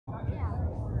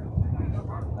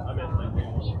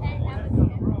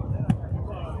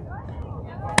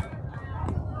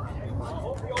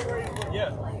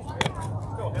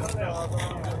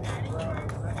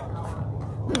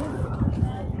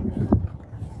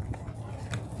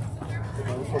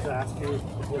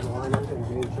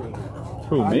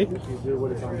Who, me?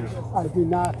 I do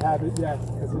not have it yet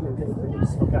because it didn't get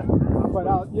finished. Okay. But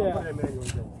yeah.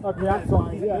 Okay, I'm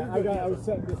fine. Yeah, I was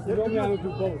setting this. You don't want to do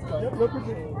both. Look at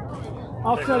it.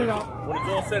 I'll set it up. When it's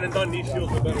all said and done, these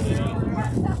shields are better than these.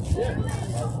 Yeah.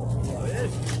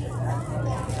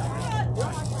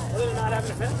 Other than not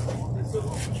having a fence.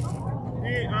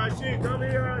 Hey, Chief, come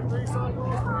here. 3 cycles.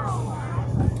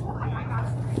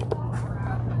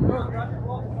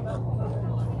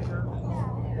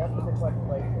 That's what looks like a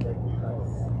place where they can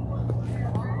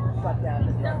shut down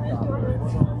the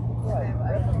drug shop. Right.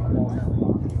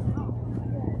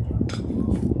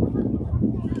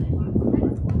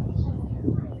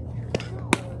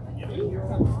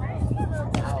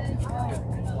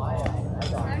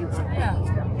 Yeah.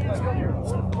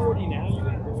 40 now. You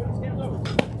got to do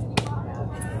it.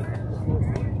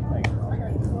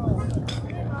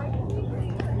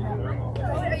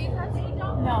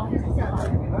 No.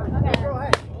 Okay. Go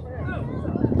ahead.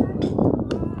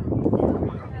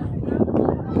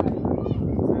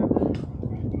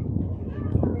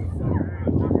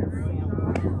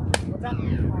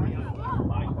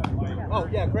 Oh,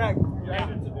 yeah, Greg.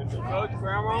 Coach,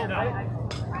 Grandma?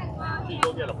 Go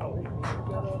get him.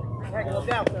 Greg, look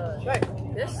out. Greg.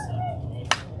 This?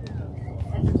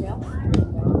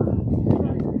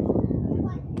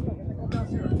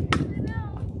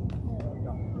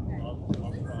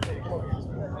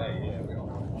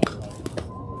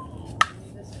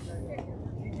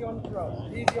 Easy on the throws.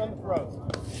 Easy on the throws.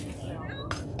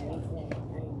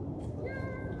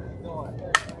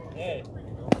 Hey.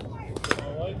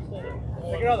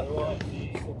 Take another.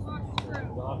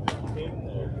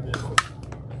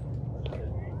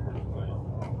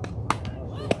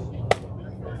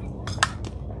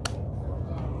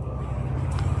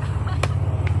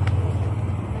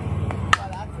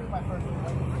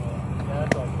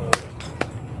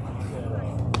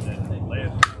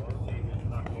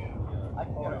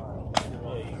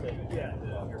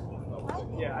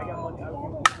 Yeah, I got money.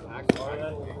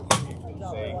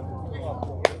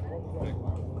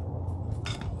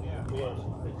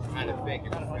 Kind of think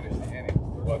it's finished the inning.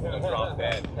 Well, it's going to drop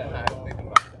dead.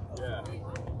 Yeah.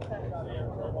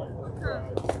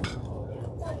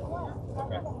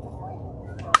 Okay.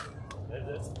 There's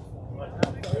this.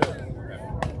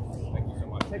 Thank you so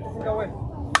much. Take this and go in.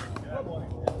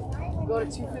 Go to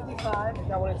 255.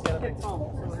 That one is the other thing.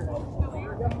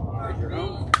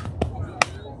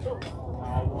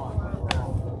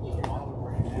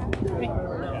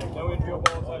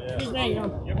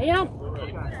 Hey,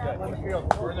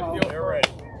 We're in the field. They're ready.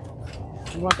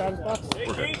 You want that stuff?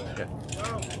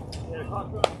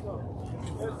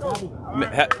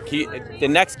 The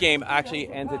next game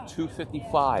actually ends at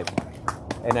 2:55,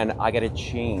 and then I got to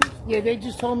change. Yeah, they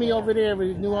just told me over there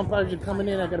with new umpires are coming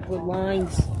in. I got to put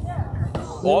lines.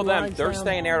 All of them, they're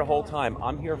staying there the whole time.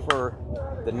 I'm here for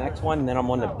the next one, and then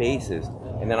I'm on the bases,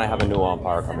 and then I have a new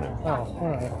umpire coming in. Oh, all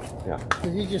right. Yeah.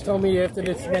 Because he just told me after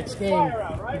this next game,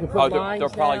 you can put lines they're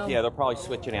probably down. they're probably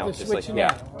switching out, They're just switching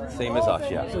like out. same as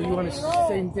us, yeah. So you want the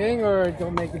same thing, or it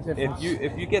don't make a difference?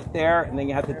 If you get there and then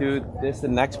you have to do this the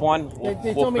next one,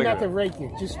 They told me not to rake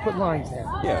it, just put lines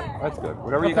down. Yeah, that's good.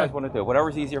 Whatever you guys want to do,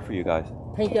 whatever's easier for you guys.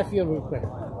 Paint that field real quick,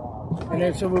 and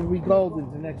then so we'll be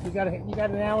golden the next. You got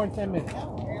an hour and 10 minutes.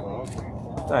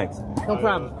 Thanks. No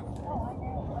problem.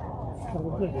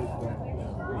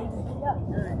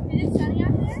 Is it sunny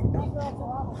out there?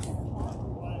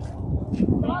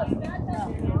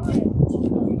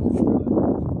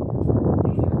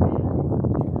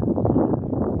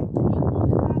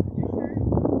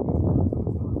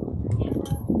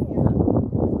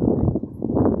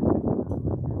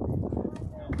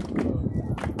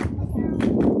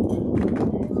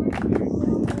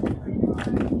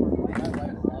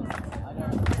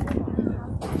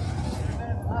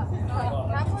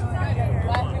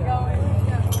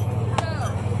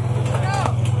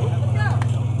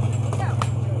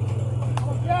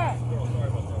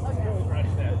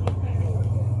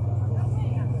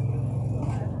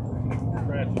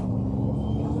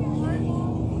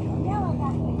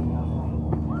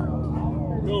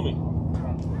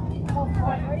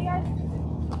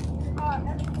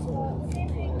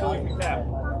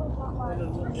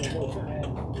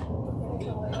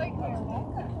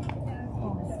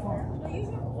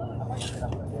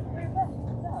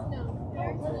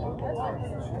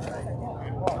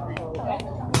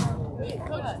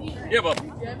 Yeah, but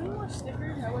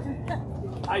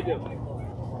I do.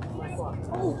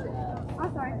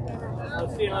 I'm sorry.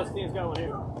 Let's see how this team's going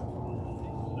here.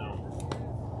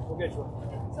 We'll get you one.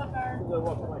 What's up, Aaron? We'll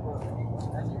walk the mic around.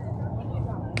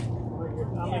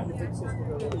 I'll make your big sister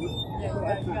go there.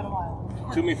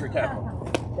 to me for capital.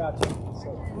 Gotcha.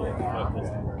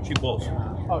 She blows.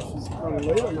 Oh, she's running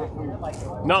late or not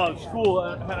coming? No, school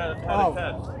had a Oh.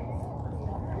 test.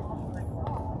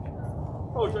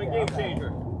 Coach, I'm a game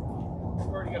changer. We've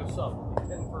already got a sub.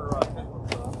 10 for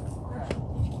sub.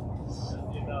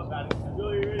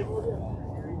 Billy, you ready for it?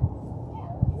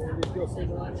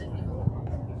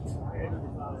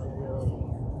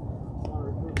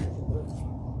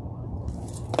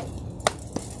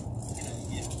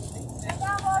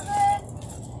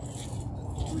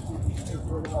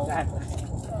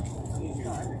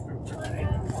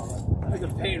 I think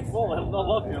it's painful. I don't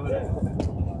love you over there.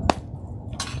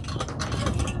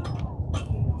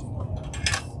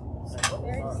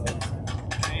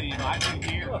 Katie, am I new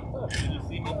here? Did you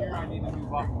see me here? I need to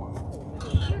move up more.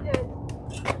 You did.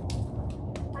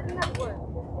 I think that's worse.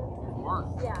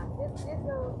 Worse. Yeah,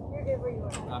 you're good where you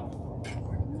are.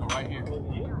 So right here.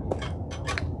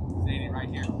 Sadie, right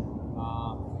here.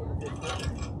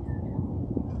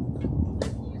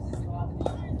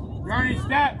 Journey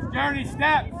steps. Journey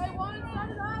steps. Hey, one, start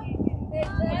it up. Hey,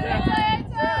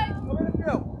 Come in the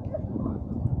field.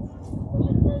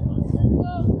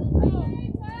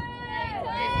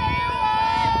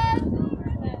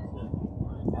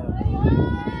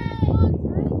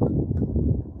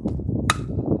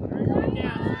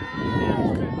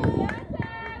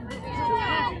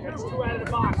 That's two out of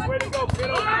the box. Way to go,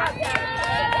 kiddo.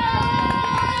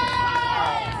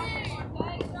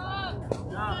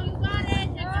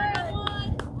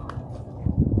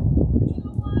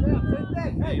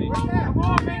 Hey, come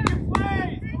on, make your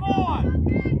plays. Come on.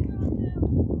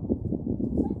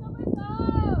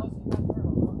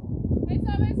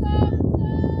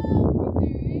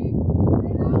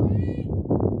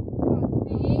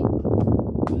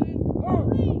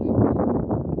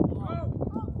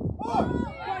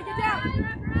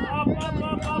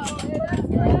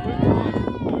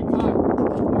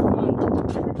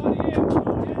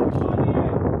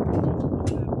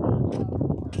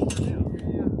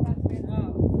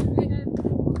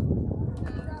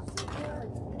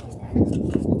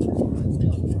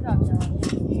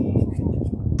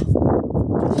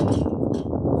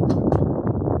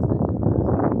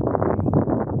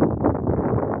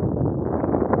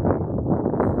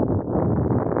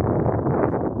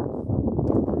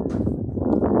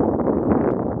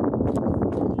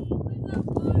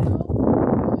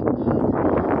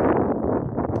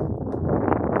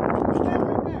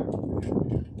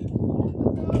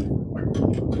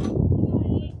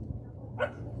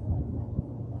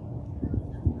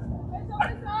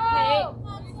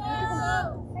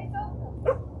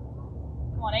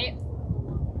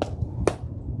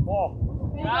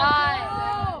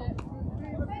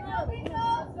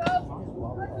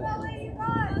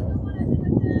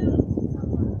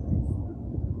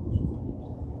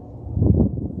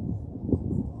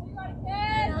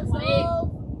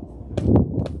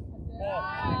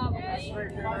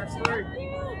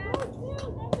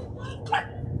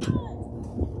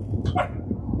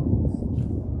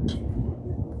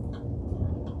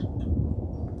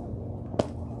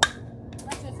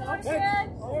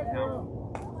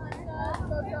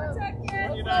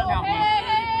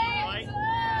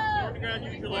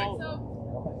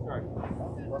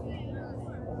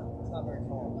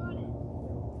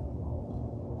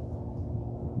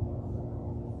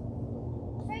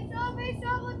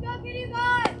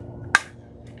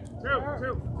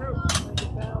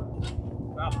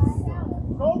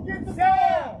 Go get the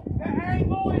down. The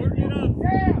angle is down.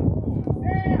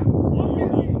 Down. Look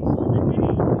at it.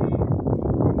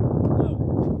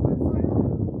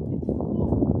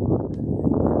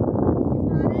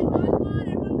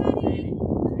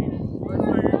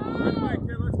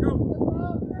 Let's go.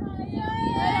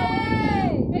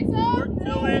 Work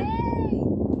to it.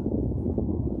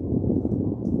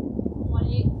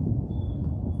 20.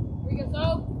 We can go.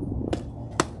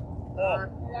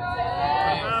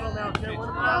 Battle now, Kim. What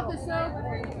about Let's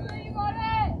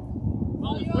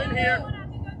win here.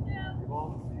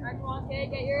 Alright, come on,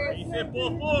 kid, get yours. You said 4-4. You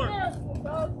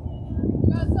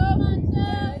got so much,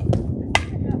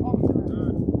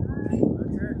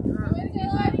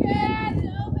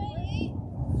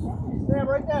 Stand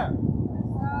right there.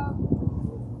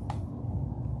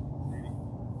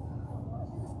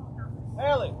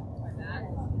 Haley.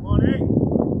 Come on, hey.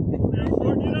 Now,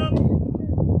 shorten it up.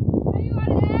 You got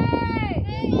it, hey!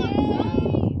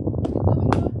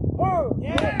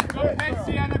 Yeah. Hey,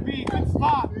 Sienna B, good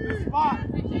spot, good spot.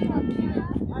 Nice,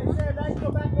 Sam, nice,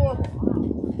 go back normal.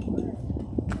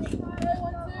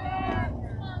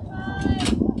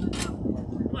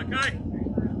 Come on, Kai.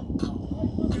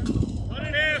 Cut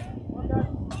it in.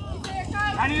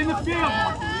 Got it in the field.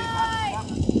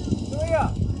 Julia,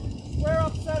 square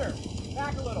up center.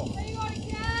 Back a little. Where you going,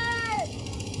 Jen?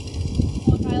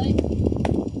 Come on, Kylie.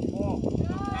 Oh.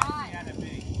 Sienna B.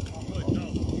 Good, no.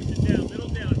 Push it down, middle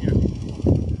down here.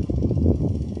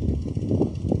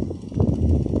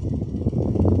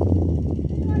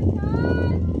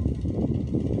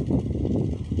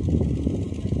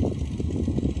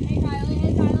 Hey, Kylie.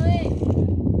 Hey, Kylie.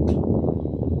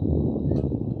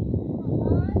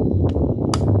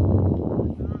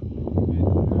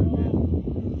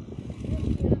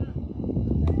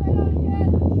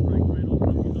 Right, right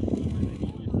over.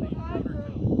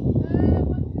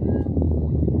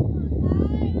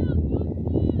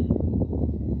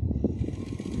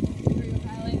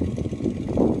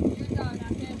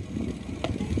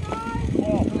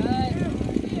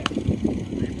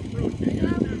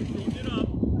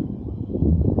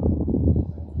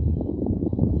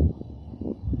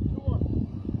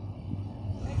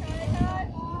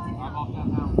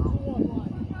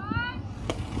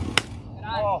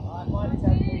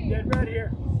 Get red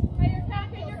here.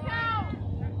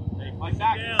 Like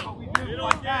that. Down. That's what we do. Middle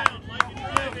Like that. down, like it's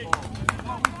heavy. That's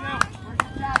what we do. Where's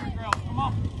your cabin, girls? Come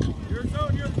on. Your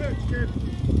zone, your pitch, kid.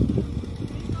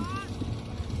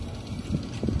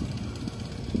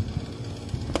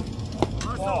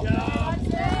 Awesome job.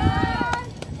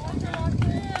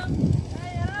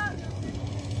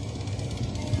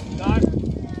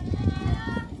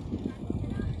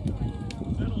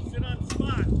 Settle, sit on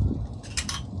spot.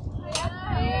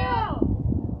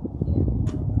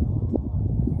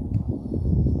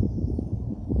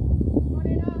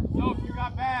 Soap, you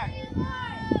got bags. You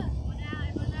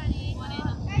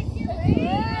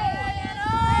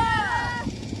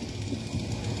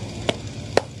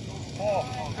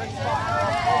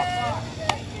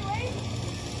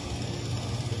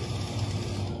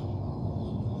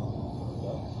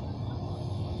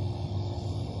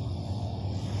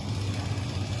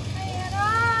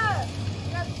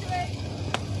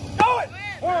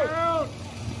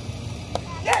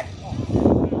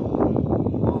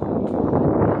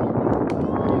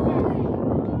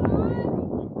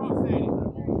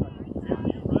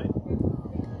right?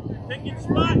 Taking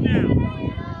spot now.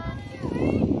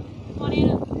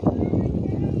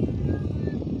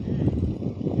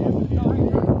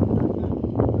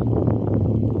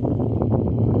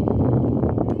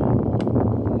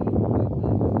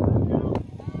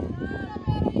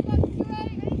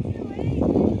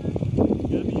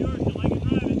 Gotta be yours. You like it,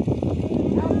 drive it.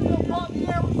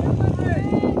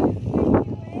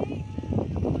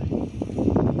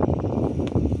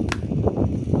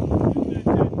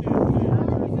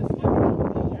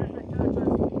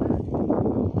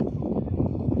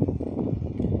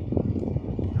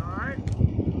 Alright?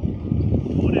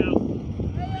 Going out.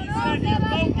 Reset your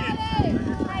focus.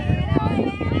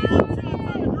 21 shots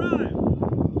on the drive.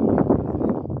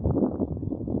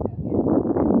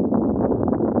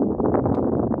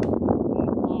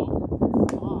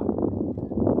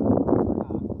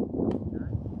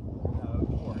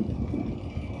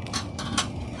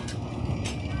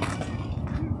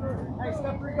 Hey,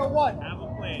 step 3, go 1. Have a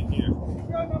plan here.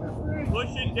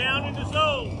 Push it down in the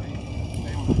zone.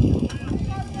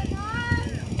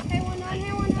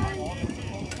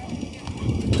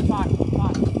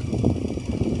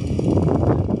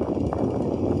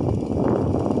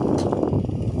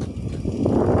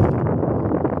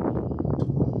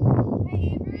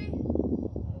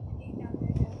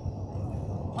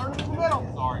 Turn it in the middle.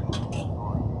 Sorry.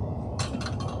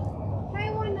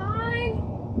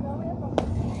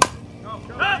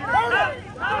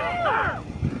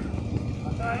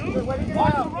 Way to get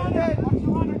Watch the out. runner. Watch the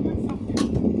runner do something.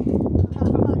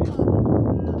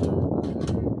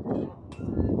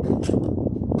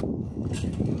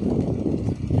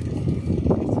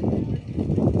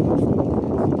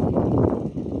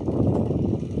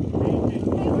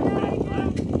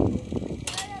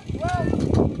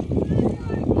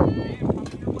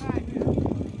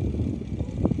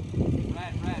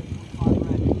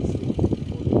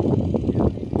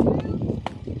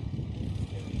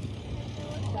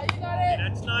 Hey,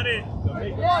 that's not it.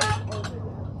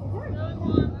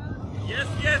 Yes,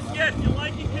 yes, yes. You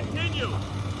like it, continue. You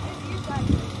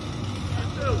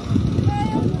do.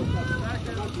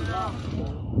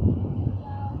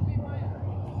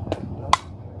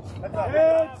 That's up.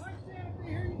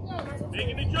 Make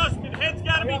an adjustment. Head's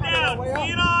got to be down.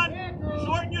 See it on.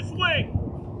 Shorten your swing.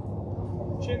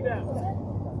 Chin down.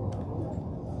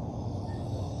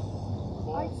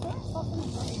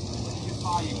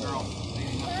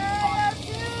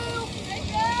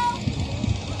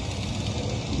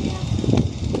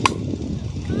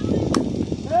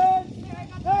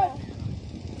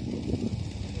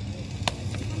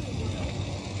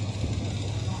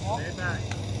 Stay back.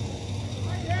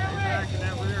 Stay back in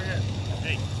that rear hip.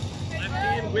 Hey, left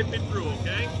hand, whip it through,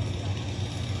 okay?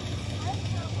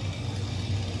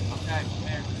 Okay,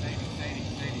 there,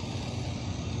 Sadie.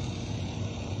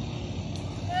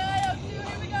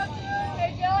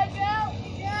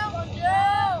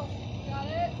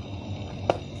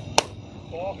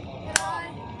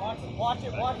 Watch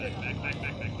it. Back.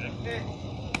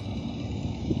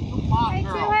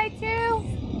 Hey, two.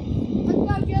 Let's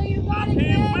go, Jill. You got it, Hand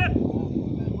kid. whip.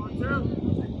 1, 2.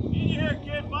 In your hair,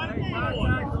 kid. Find a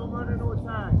contact. Don't run into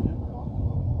attack.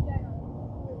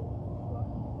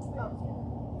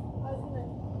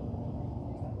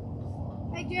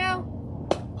 Hey, Jill.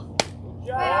 Good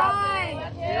job.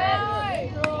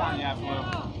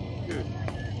 Good.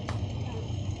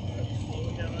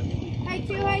 Hey,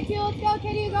 two. Let's go,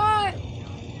 kid. You got it.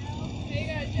 Hey,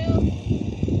 Jill.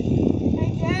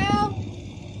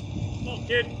 Come on,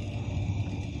 kid.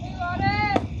 You got it.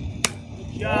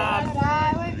 Good job.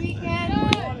 Wait, weekend.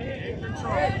 In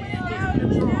control. Take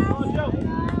control. Come on, Joe.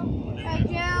 Hey,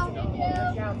 Jill.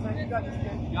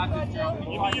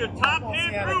 Give me your top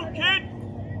hand through, kid.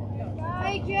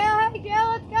 Hey, Jill.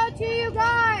 Let's go, two. You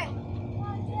got it.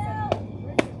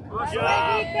 Good Wait, job.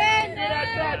 weekend. Good at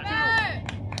that,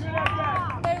 too. Good at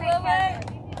that. Hey, Lily.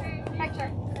 Picture.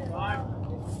 5.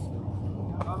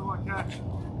 Another one, catch.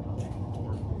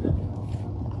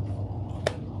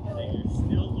 Hey, you're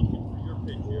still looking for your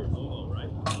pitch here solo,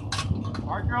 right?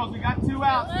 All right, girls, we got 2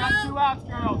 outs.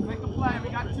 Girls. Make a play. We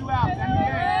got 2 outs. End the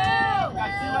game. We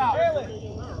got 2 outs.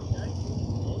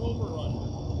 Don't overrun.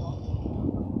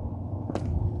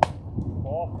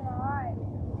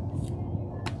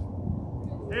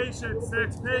 Patience, Six.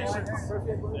 Patience.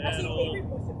 Settle.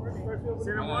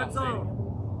 Sit in one zone.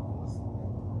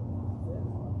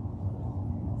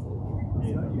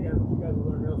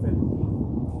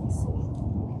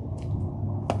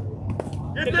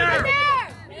 Get there!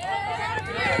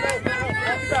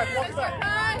 Walk back.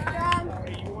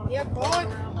 You're going.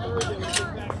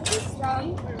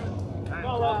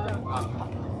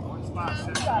 One spot,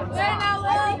 Six. One Hey, spot. now,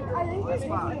 Lily. One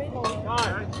spot.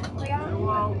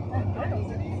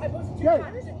 Good.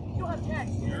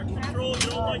 You're in control. You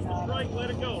don't like the strike. Let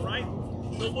it go, right?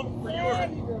 Still looking for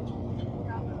yours.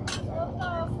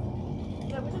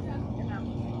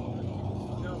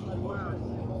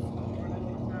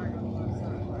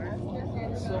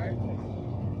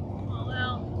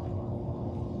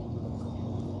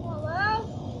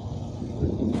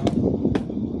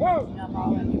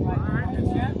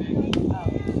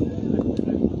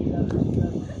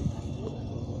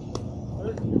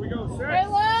 Here we go, Six. Line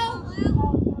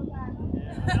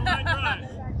drive.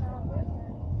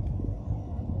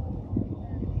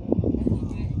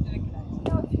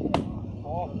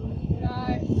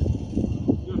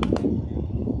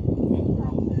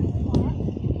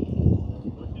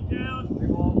 Push it down.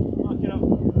 Lock it up.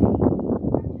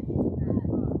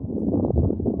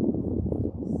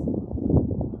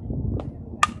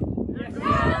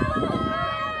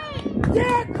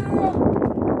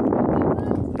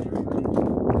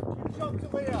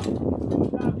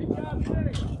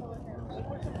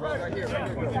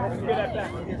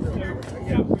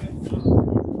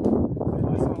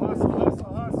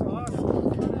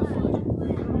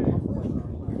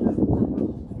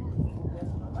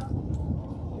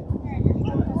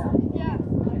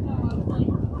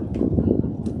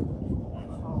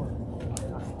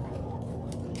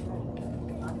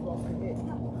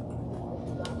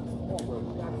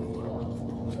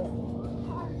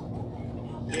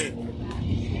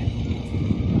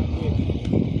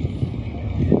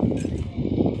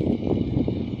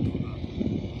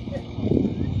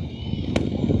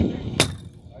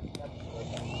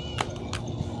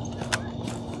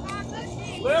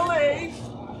 Lily!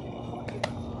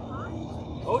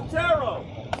 Otero!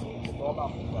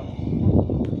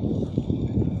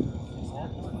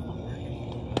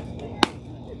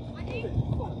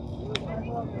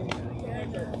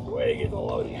 Way to get the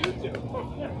load of you two.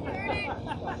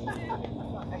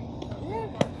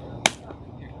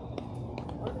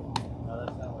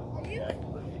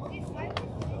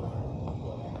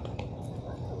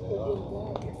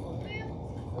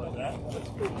 What's that?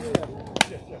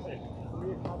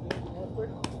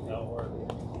 Don't worry.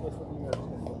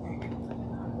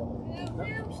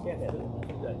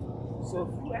 So if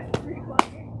you at 3 o'clock,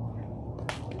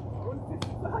 1:15.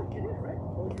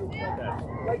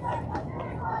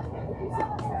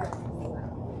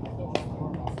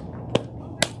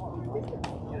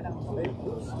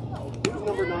 Who's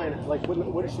number 9? Like,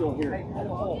 what is she on here?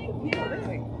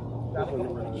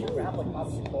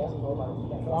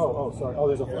 Oh, sorry. Oh,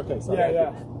 there's a. Okay, sorry.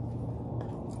 Yeah.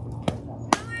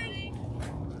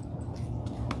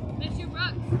 Miss your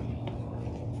Brooks.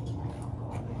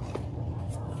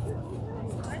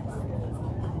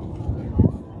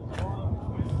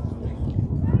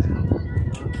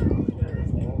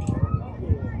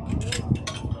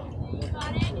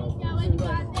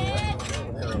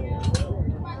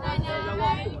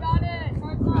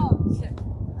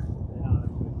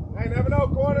 Hey, never know,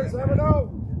 corners, never know.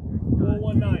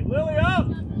 419. Lily up!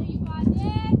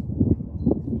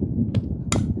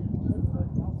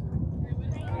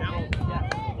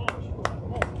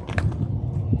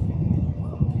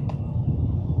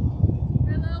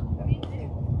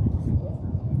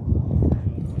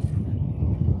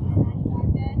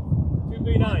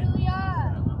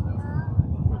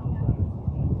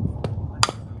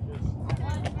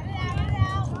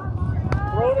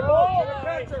 Throw the ball!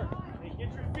 Hey, get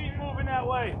your feet moving that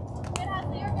way. You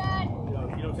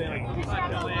know what I'm saying? Like,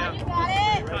 touch your leg. You got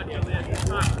it. Touch your leg.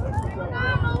 Touch.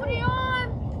 Nobody on.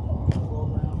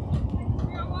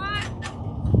 You're what?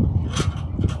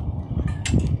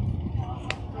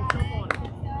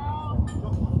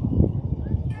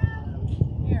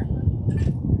 Here.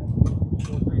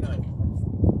 439.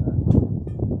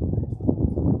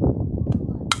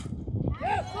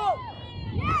 Yes, sir.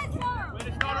 Yes, sir. Way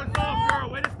to start us off, girl.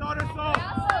 Way to start us off.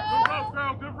 Good rope,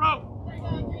 girl. Good rope.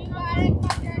 You got it.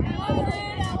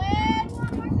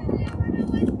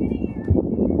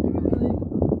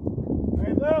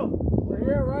 Hey, Lil, we're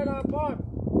here right on buck.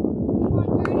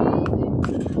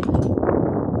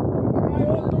 Guy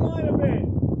off the line a bit.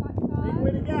 Take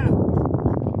away the gap.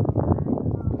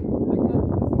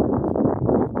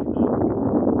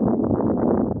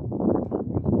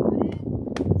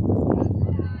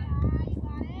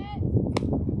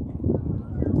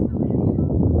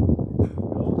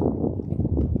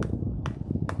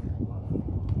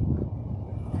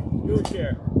 Good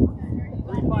chair.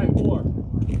 354.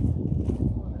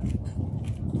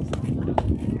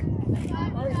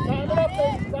 Time it up,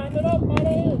 baby. Time it up,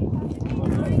 buddy.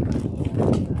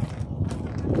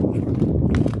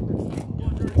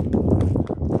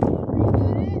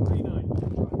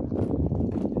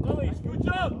 Lily, scooch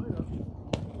up.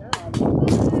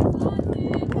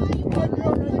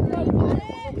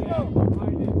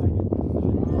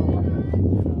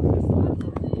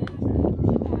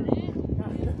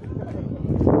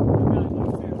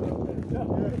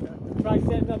 Try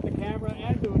setting up the camera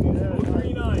and doing this.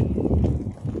 439.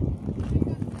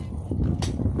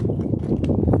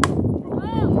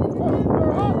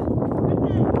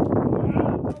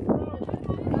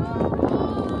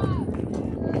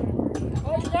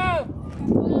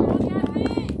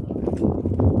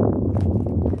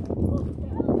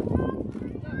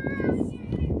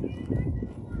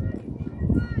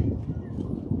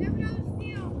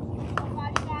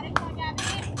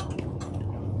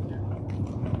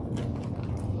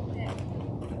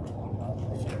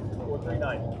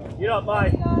 Get up,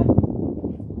 Mike.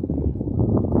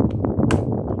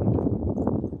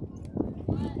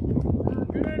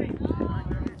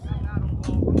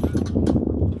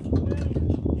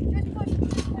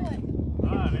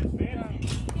 Ah, that's fancy.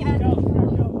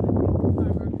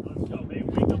 Let's go, baby.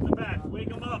 Wake up the back. Wake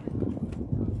him up.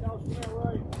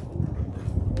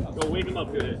 Go wake him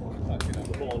up good.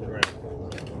 The ball on the ground.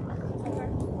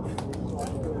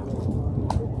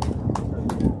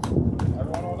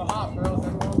 Everyone on the hop, girls.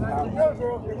 Everyone on that. Let's go,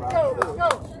 girl. Here we go. Let's go.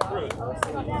 Cruz.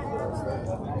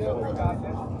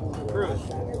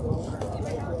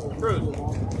 Cruz.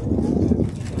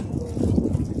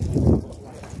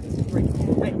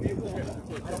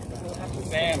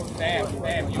 Sam,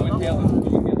 you and Taylor.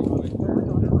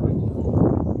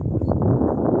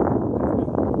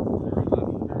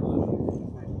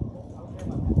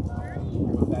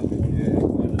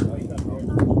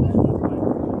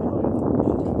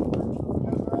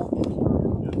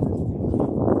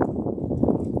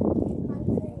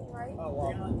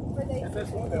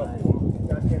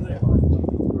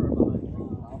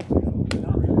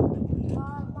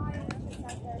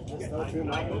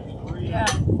 Yeah,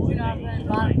 we're not going to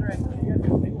block for it.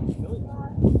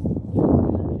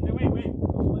 Wait.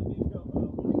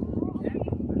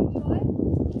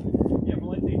 Yeah,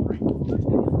 Valente 3.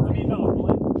 I mean, no,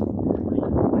 Valente 3.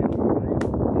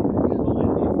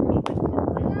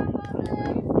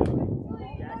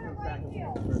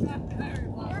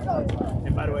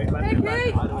 And by the way,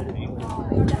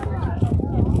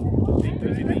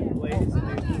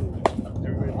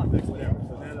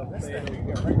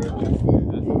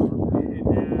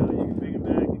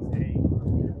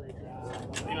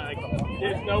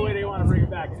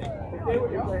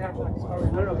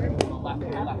 I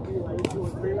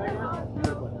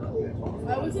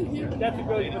wasn't here. That's a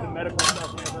good for the medical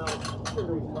stuff.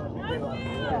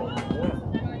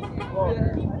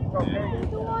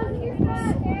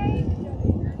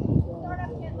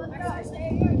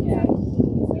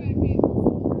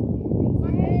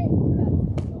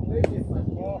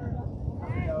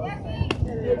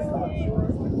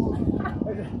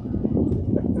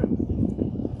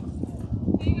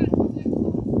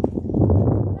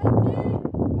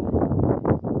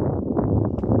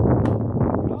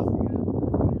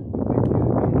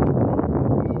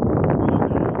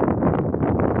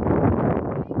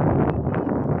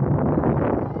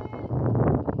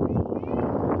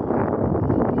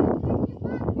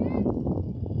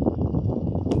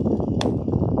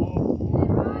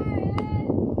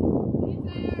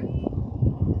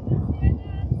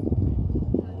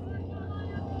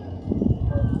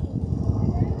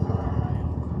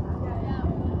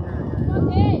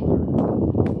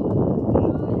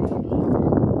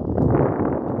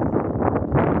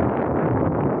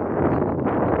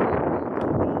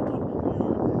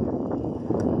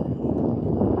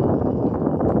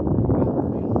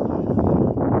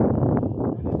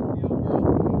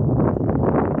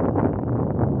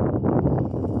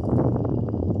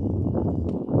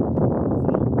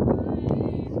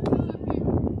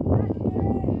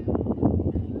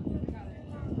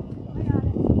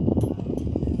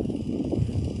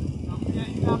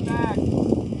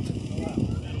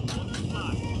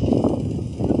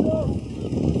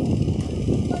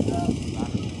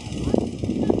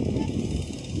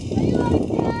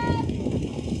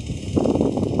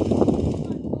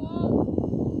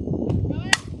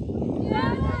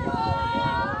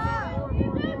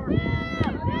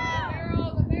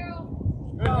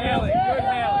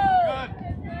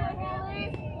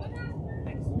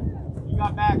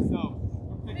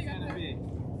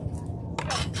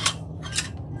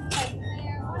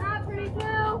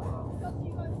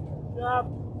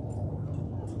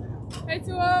 Hey,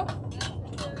 2-0.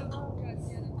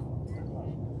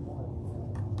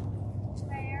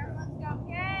 Let's go,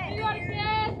 kid. You got it,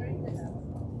 kid.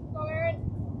 Go, Aaron.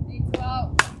 8-2-0.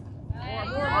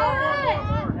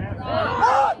 More.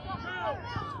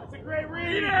 That's a great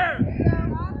read here.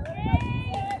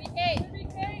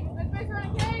 Let's make her on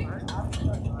Kate.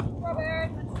 Go, Aaron.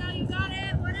 Let's go, you got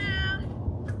it. One out.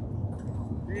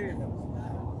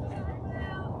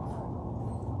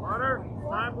 Runner.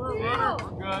 Time for a runner.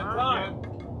 Good.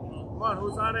 Come on,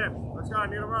 who's on in? Let's go. I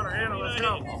need a runner. Anna, let's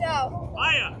go.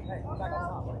 Aya.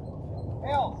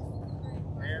 Hell.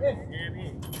 And he.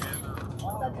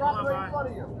 Watch that drop right in front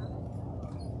of you.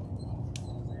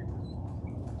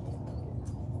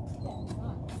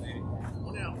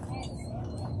 One out.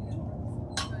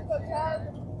 Go, Chad.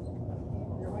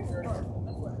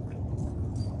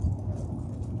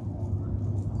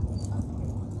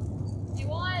 You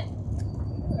want?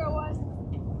 Go, one.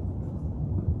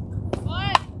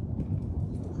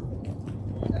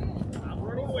 Stop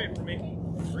running away from me.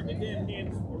 Bring your damn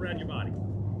hands around your body.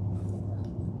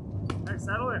 Hey,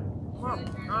 settle in. Come on.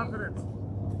 Confidence.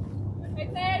 Hey,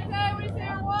 say, what do you say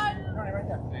on one? Johnny, right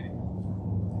there.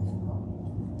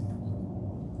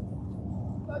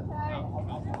 Go, Chad.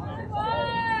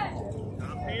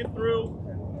 Stop paying through.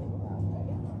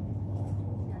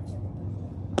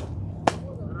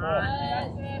 All right.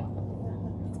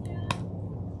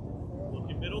 Keep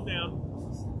your middle down.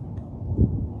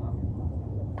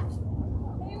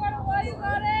 You got it, you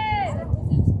got it.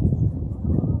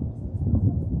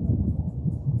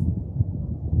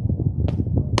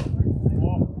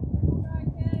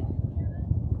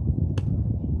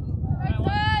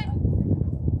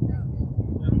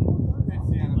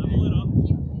 Level it up.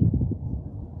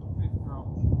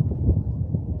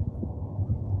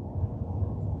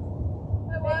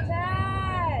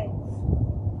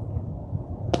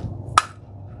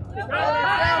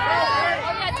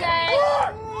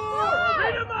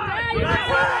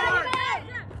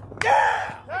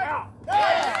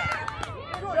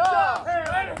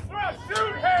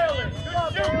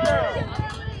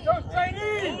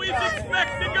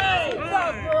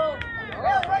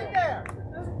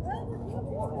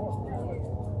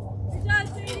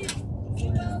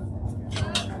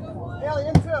 Haley,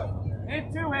 in two. In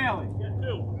two, Haley. Get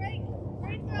two. Make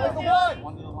a one.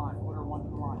 One to the line. Put her one to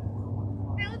the line.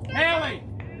 Haley,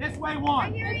 this way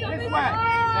one. This way. There.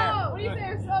 What do you Good.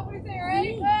 say, Soap? What do you say,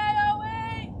 ready? Wait.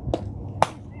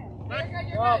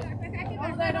 You're good.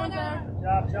 Good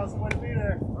job, Chelsea. Way to be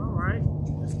there. All right.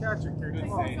 Just catch it, kid. Good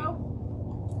Come on. save.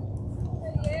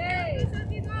 Yay.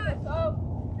 Soap.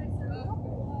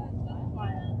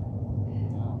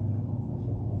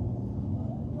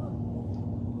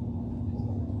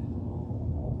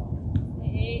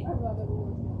 Hey,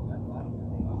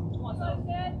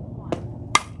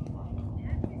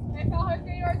 fell hard,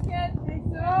 get yours, kid.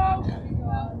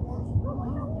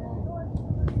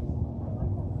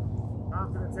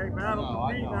 Confident take battle for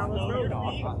feet now. Let's go.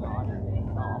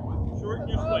 Shorten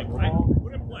your legs, right?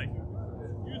 Put in play.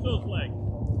 Use those legs.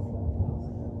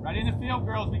 Ready in the field,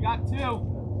 girls. We got 2.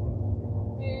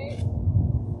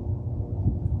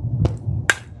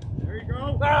 There you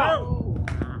go.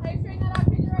 Hey, straighten that out,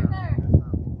 kid. You're right there.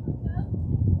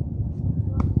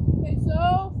 Okay, so.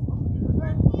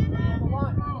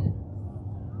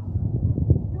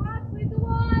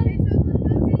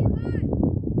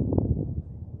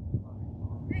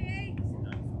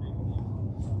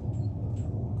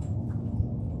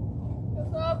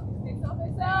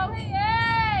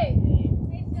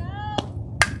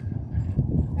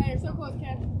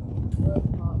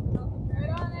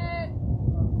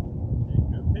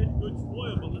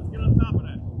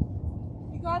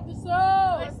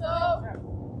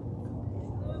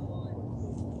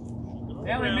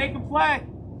 Haley, make him play.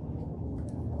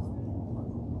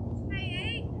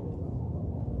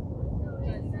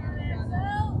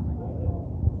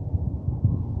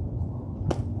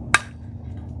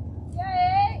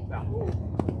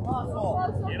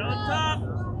 Get on top.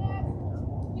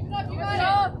 Keep it up, you got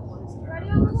it. Ready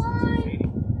on the line.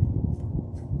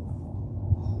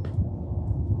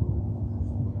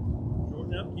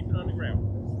 Shorten up, keep it on the ground.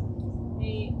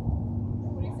 8.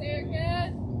 What do you say again?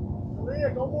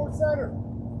 Leah, go more center. You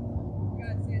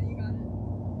got it, Sandy, you got it.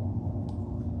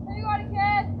 There you got it,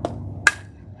 kid.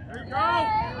 There you go.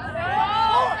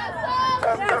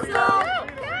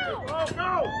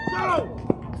 Go.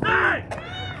 Hey!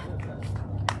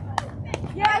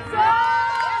 Yes, sir!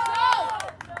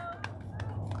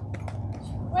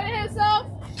 Way to hit yourself.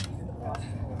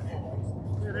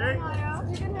 Good, eh?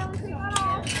 You can have everything on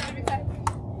off.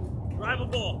 Drive a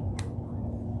ball.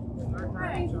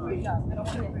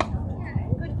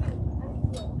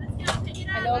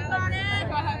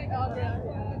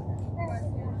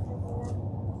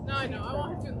 No, I know. I want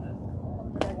her to do that.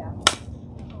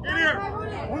 Get here.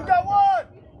 We got 1.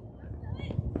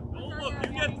 Don't look, you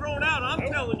get thrown out, I'm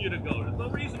telling you to go. There's no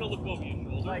reason to look over your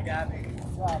shoulder. I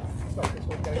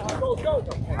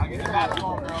get the bats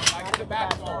going, girls. I get the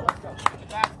bats going. Get the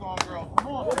bats going, girls. Come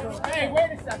on. Hey,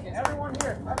 wait a second. Everyone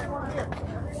here. Everyone here.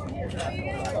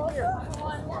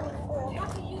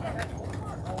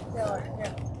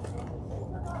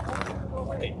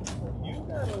 Hey, you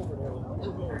got over there.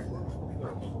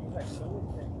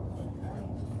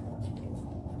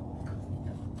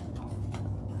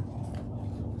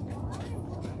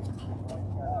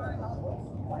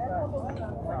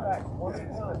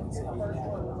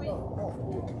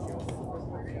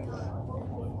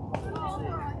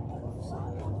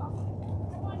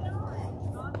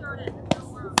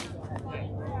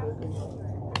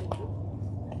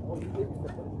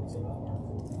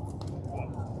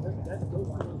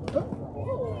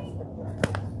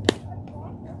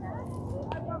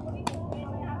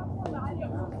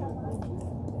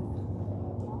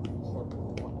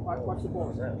 Watch the ball.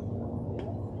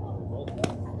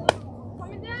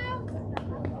 Coming down.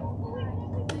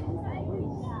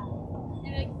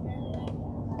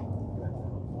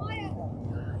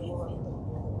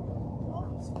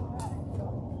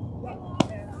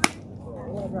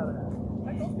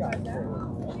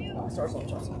 Starts on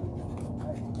Chelsea.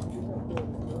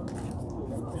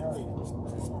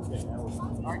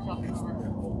 All right, Chelsea.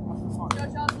 Go,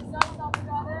 Chelsea. Stop. We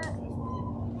got it.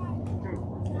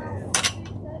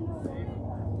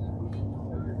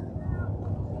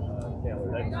 Taylor,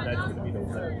 that's going to be the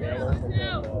winner. Taylor.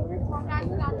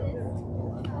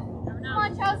 Come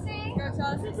on, Chelsea. Go,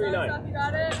 Chelsea. 2, 3, 9. Stop. You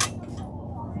got it.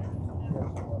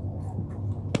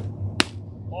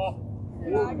 Off.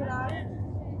 Good eye.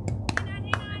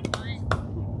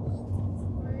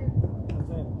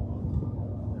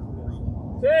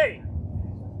 T. 3,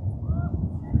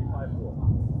 5,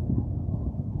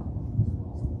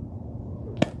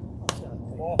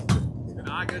 4. Good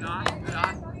eye, good eye, good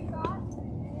eye.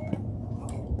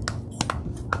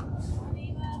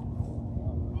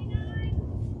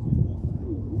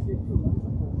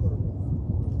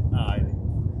 Aye.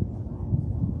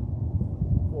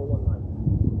 419.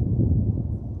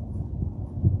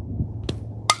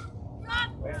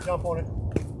 Way to jump on it.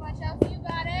 Come on, Chelsea. You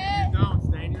got it.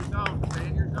 Stay in your zone. Stay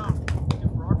in your zone. Get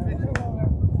for our pitch.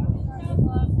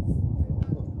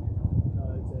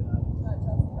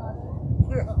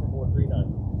 439.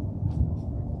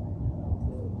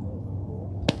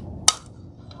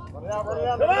 Run it out.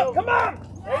 Come on!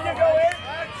 There you go, Ed.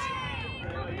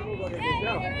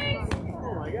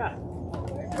 Oh my God.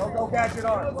 Go. Go gadget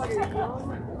on.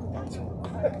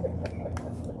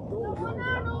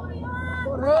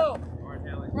 Bro.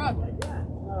 Not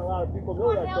a lot of people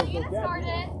know that. Hell, you get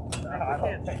started.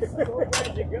 Go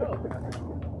gadget, go.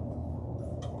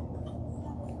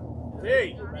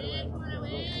 Hey.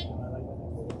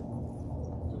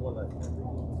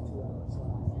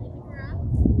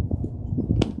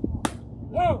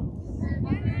 Whoa!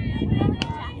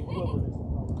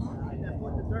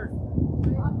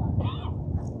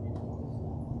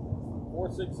 4,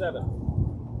 6, 7.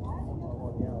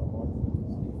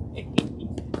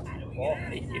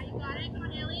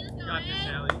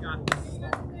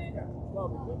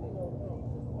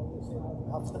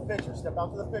 Out to the pitcher. Step out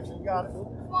to the pitcher. You got it. Come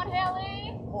on,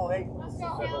 Haley. Come on, 8. Let's go,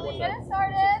 Haley. Get it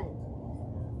started.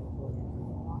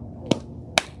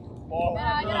 Ball.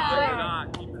 Good eye.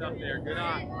 Keep it up there. Good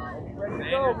eye. Ready to Stay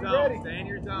in go. your Be zone. ready. Stay in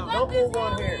your zone. Don't move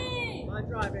on here. Line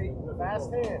drive, 8.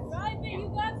 Fast hands. Drive it. You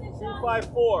got this, 2, Sean. 5,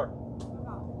 4.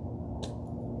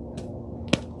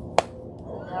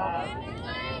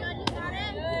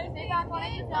 They got one.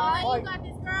 You got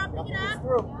this, girl. Pick it up.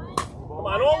 Through. Come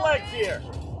on, all legs here.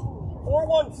 4,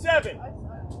 1, 7.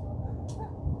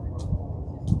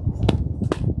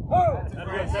 Oh! That's a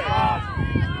good save.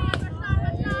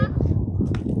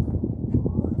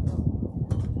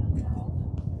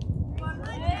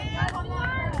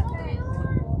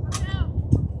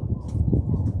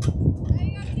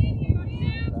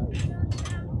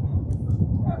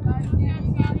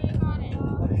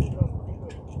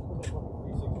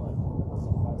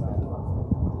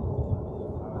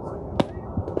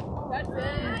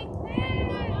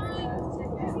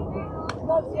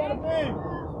 What's gotta be? You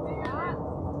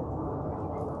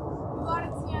got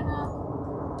it, Sienna.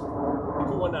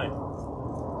 2, 1, 9.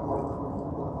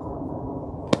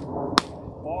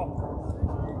 Ball.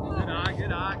 Good eye.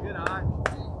 Good eye. Good eye.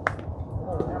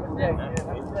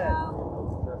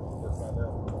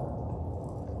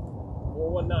 4,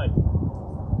 1, 9.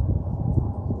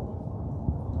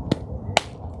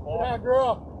 Yeah,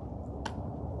 girl.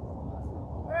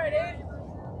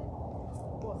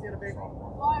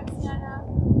 Got it, Sienna.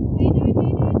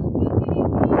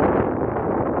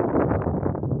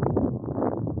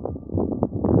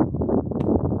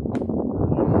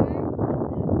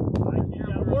 You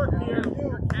gotta work here. 3,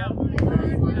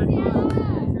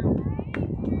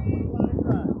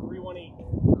 1, 8.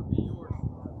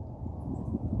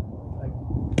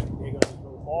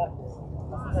 Ball.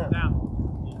 Down.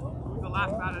 Who's the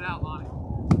last batted out, Lonnie?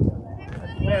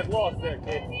 Bad loss there,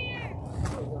 kid.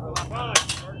 5.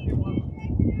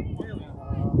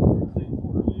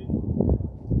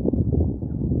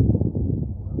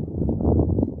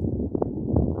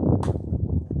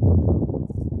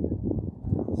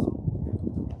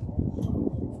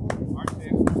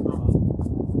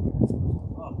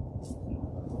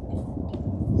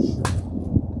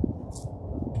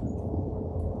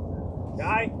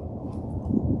 Guy. 2,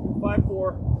 5,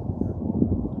 4.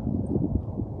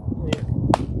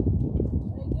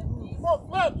 Come on,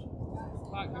 Fletch.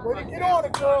 Ready to get on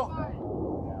it, girl.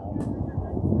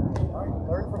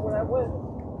 Learn from where that went.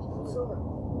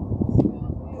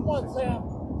 Come on, Sam.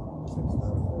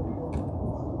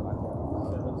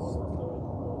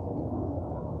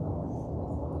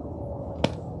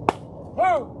 Who?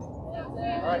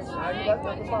 All right, now you got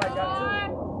number 5. Got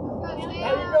 2.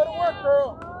 Now you go to work, girl.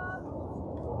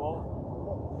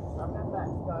 Drop that back.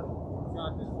 You got it.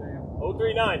 Got this, Sam. 0,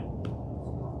 3, 9.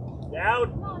 Down.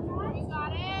 You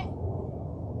got it.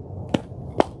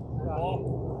 Ball.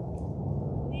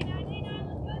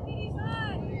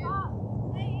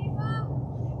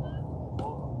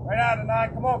 Right out of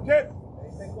 9. Come on, kid.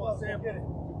 Anything close, Sam. Get it.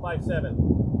 2, 5, 7.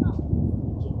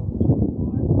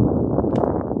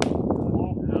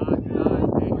 Good eye. Good eye.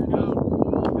 Stay in your zone.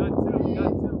 Got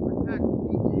two. Protect.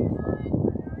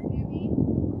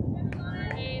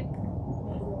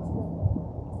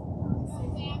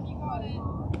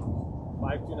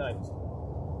 5, 2, 9.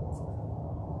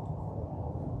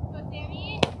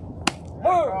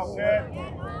 Okay.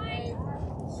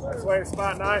 That's the way to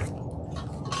spot 9.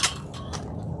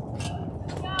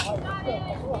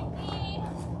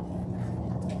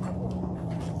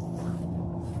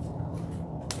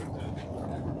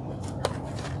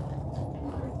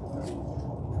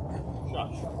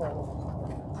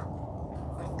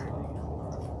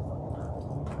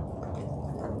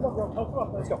 Come on,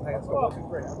 let's go. Let's go. Let's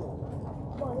go.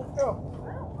 Come on, let's go.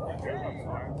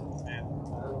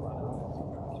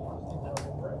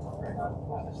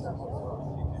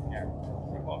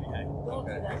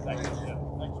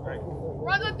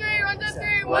 Runs on 3, runs on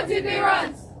 3. 1, 2, 3,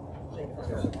 runs.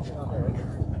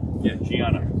 Yeah,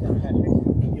 Gianna.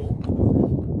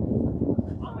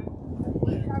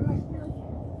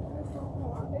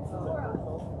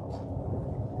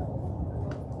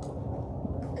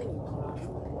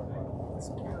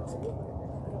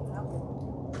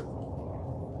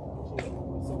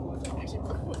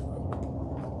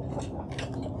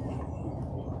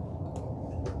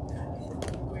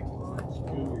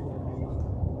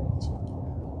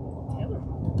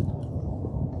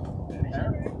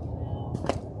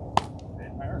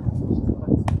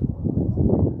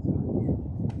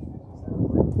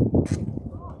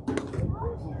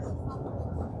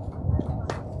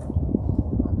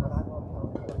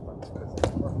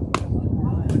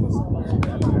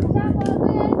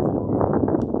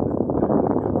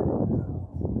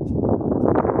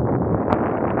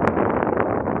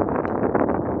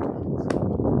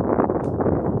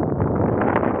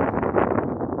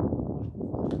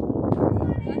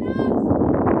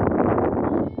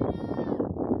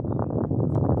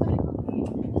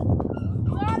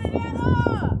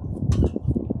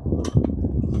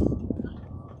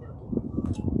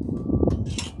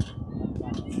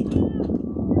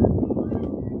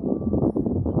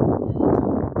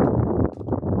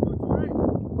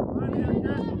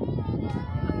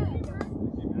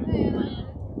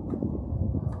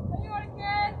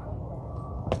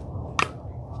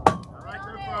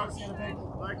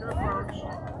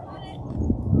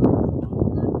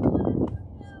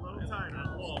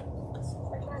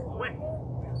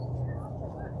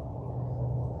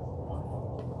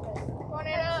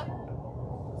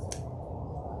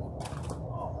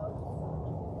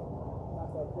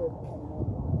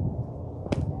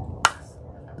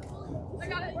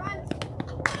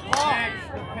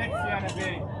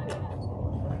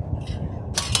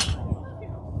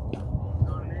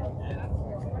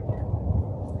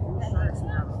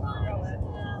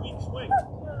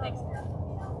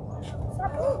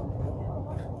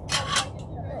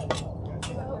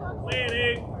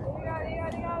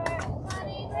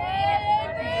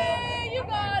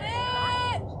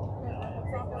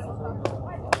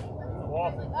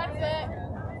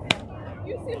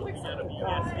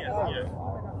 Yes, yes.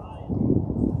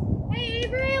 Hey,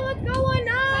 Avery, let's go 1-9.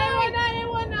 Hey,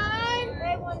 1-9.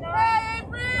 Hey, 1-9.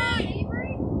 Hey, Avery.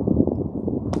 Avery.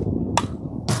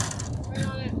 Right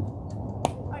on it.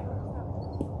 I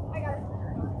got it.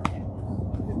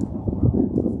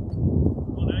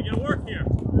 Well, now I gotta work here.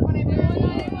 1-9.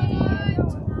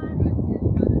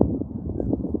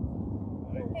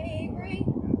 Hey, Avery.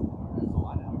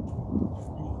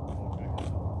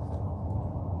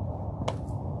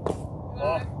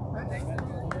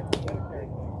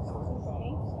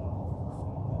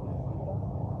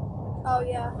 Oh,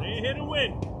 yeah. Stay hit and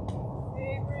win.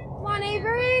 Come on,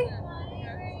 Avery.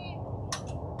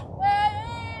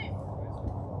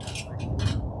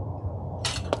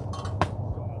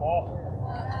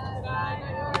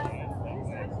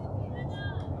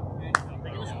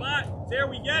 Take the spot. There,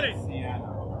 we get it.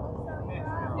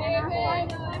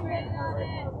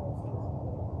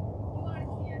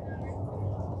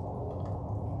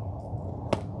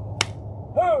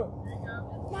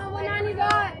 Come on, 1-9, you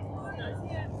got.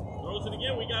 Throws it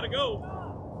again. We gotta go.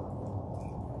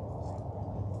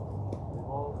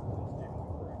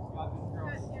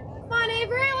 Come on,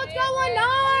 Avery, let's go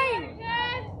 1-9.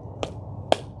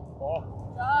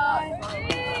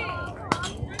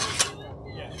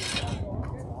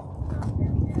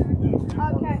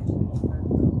 Okay.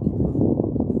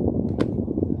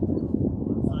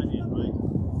 Side hand, right?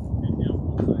 Take down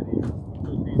one side hand.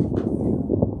 Those hands.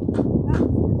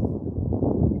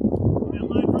 That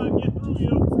line drive get through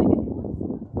you.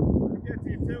 Get to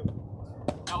you too.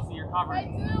 Kelsey, you're covered.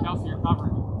 Kelsey, you're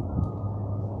covered.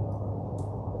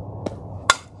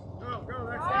 Go,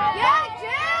 that's Yeah,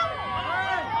 Jim!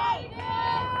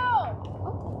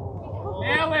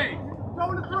 Naily!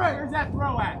 Going to 3. Where's that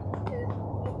throw at?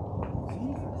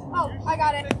 Oh, I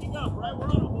got it. picking up, right? We're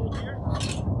on a hold here.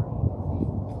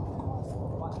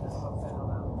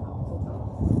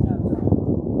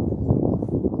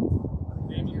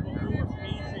 Baby, go through our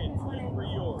patience.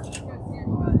 2-3 yours.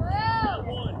 Got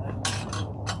one.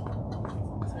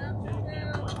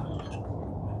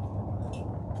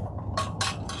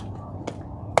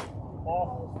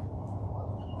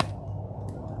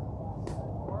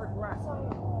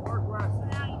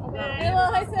 Hey,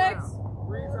 little high 6.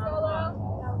 Breeze out of line.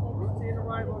 Routine to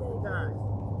right most of the time.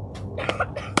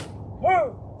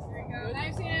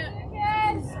 Nice hand.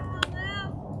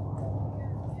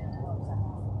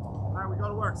 All right, we go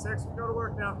to work. 6, we go to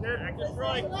work now, kid. Back to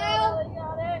strike. You got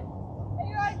it. Hey,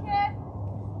 you got it, kid.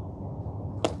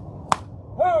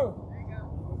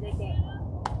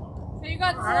 So you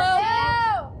got slow.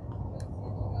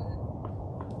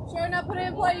 Showing up, put it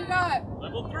in play, you got.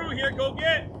 Level through here. Go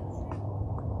get.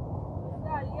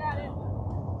 You got it.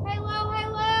 Hey, Lil,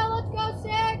 let's go 6.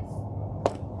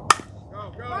 Go,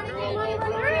 go, Run it, go. run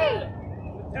 3.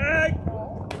 Tag.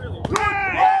 Really. Good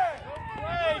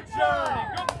play, Journey.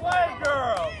 Good play,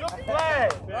 girl. Good play.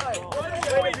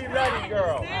 Way to be ready,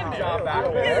 girl. Good job back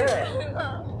there.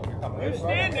 You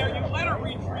stand there. You let her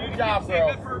reach for you. Good job, You take girl.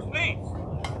 that first base.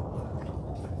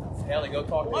 Haley, go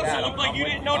talk to Plus, Dad. it looked like you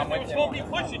didn't know that they were supposed to be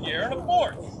pushing you. You're in a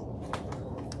force.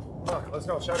 Look, let's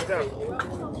go. Shut it down.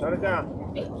 Shut it down.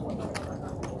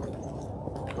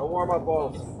 No warm-up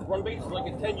balls. Run base is like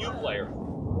a 10U player.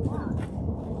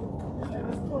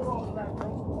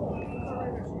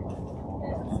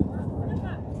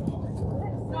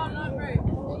 No, not great.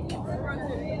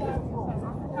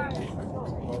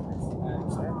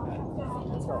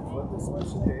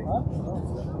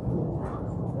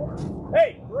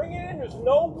 Hey, bring it in. There's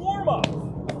no warm-up.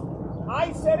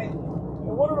 I said it,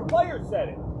 and one of the players said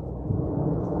it.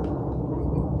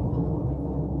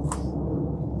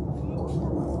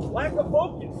 Lack of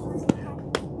focus.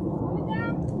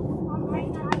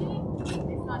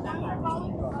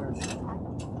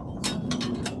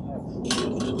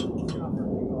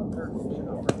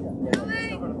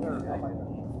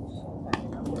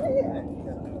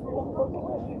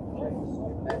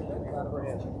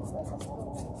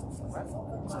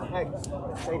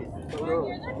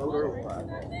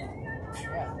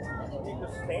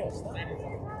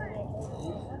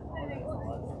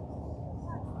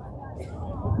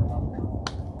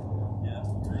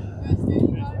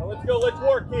 Now let's go. Let's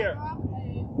work here.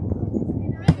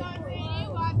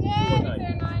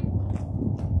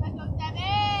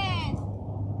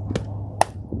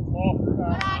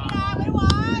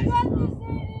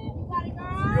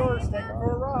 Yours, take it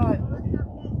for a ride.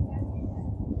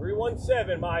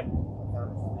 317, my.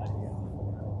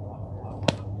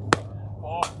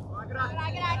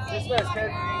 Dismiss,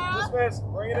 kid. Dismiss.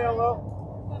 Bring it in, low.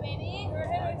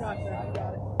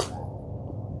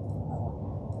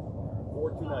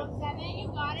 429. You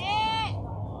got it.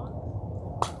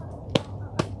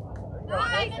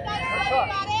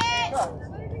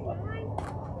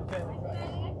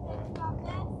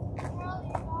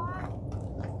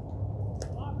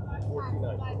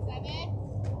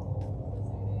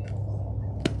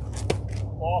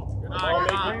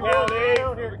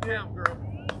 Count, girl.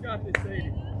 You got this,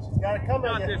 baby. She's got to come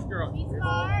Got in. this, girl.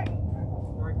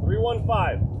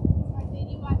 315.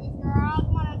 You got this, girl.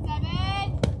 Come on, 07.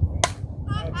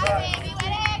 Hi, baby.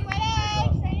 Wait,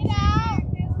 straighten it out.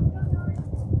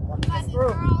 You got this,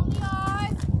 girl. Only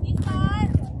yours. Please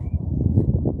start.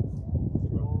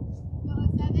 Go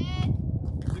 07.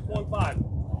 615.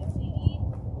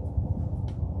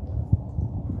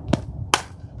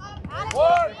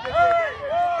 One,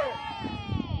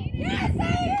 Yes, I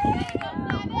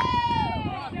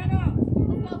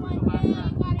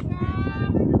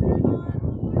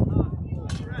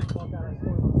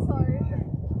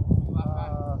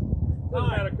Doesn't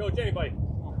matter, coach. Anybody.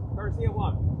 Courtesy of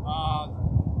what?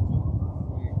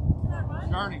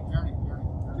 Journey.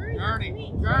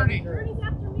 Journey's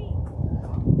after me.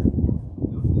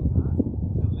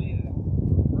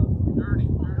 Journey.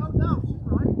 No, she's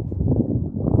right.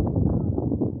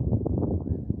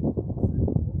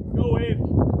 Go, Abe.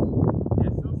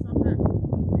 Yes, so subject.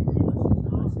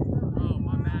 Oh,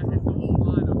 my bad. It's the whole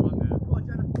line of my bad. Come on,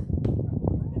 Jenna.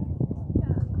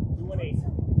 218.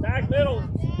 Back middle.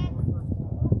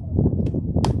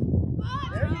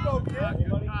 there you go, kid.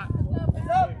 Anybody? Hey,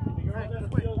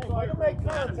 way to make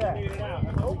contact.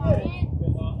 Go get it.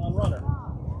 On runner.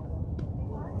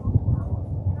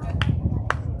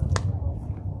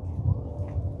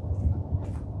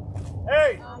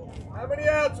 Hey, how many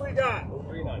outs we got?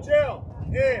 39. Chill.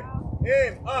 In.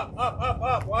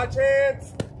 Up. Watch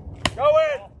hands. Go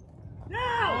in.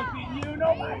 Now! You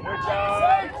know my Good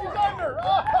job. She's under.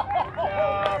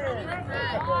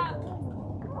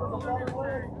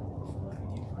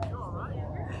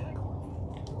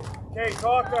 Okay,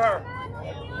 talk to her.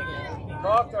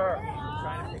 Talk to her.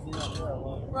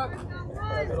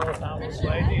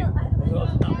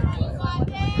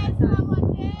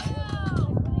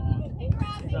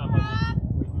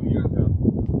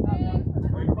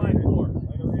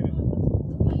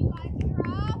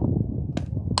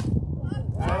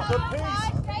 That's a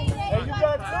piece. Hey, you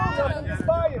got two. Nothing to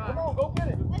buy you. Come on, go get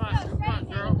it.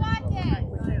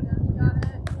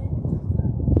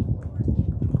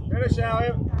 Finish,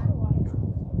 Allie.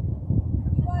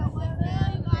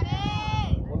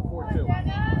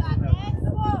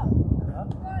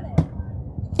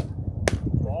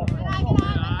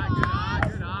 142.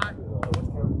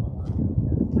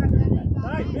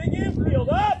 Nice, big infield,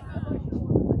 up!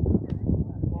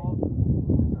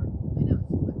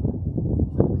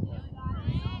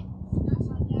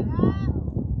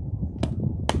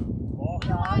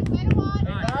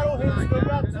 Battle him. Still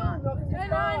got two. Nothing to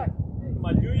buy. Come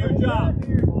on, do your job.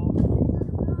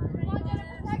 120.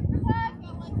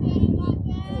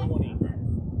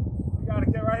 You got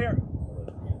it, kid, right here.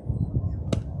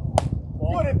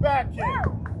 Put it back, kid.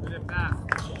 Put it back.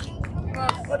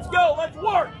 Let's go, let's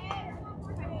work!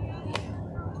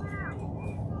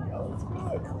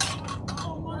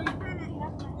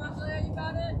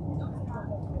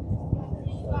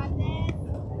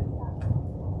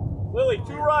 Lily,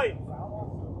 two right.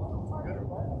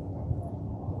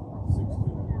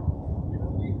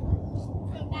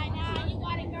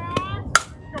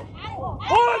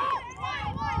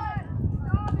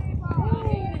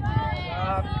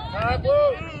 Time,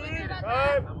 Blue.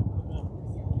 Time.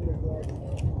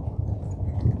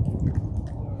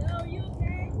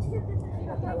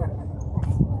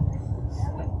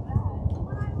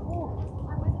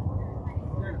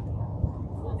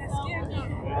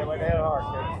 They went in hard,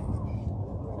 kid.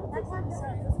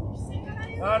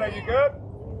 Nana, you good?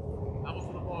 That was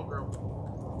for the ball, girl.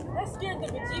 That scared the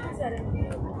bejeebus out of me.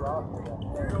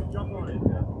 Jump on it.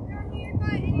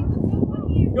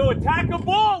 Go attack a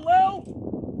ball, Lil!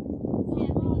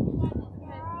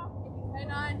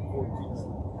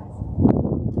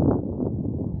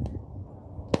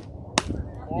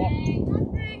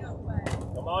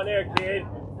 Come on there, kid.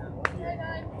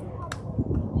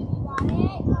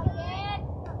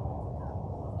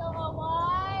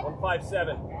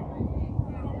 157.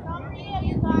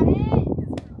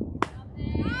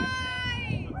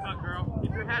 Good cut, girl.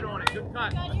 Keep your head on it. Good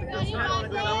cut. Keep your head on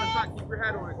it. Good cut. Keep your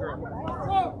head on it, girl.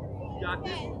 You got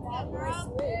this.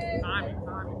 Timing.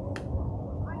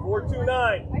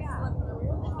 429.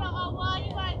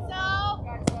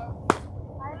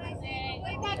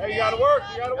 Hey, you gotta work.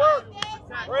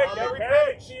 Break every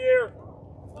pitch here.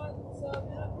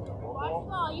 You got it. Let's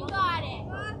go, you got it.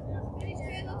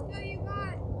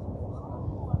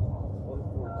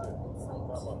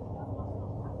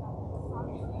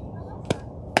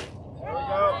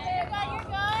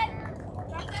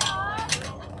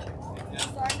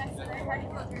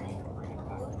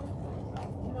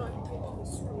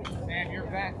 Sam, you're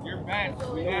bench.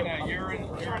 Nana, you're in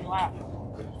lap.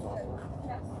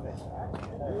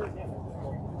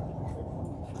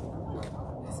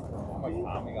 How much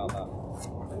time we got left?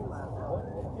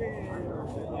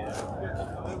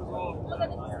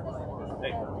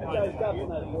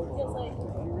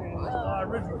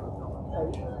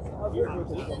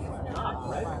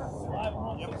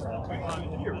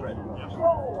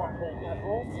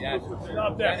 Yes,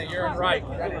 you're in right.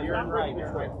 You're in right.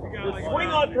 Swing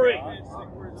on 3.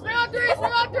 Swing on 3,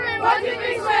 swing on 3. 1, 2,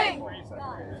 3, swing.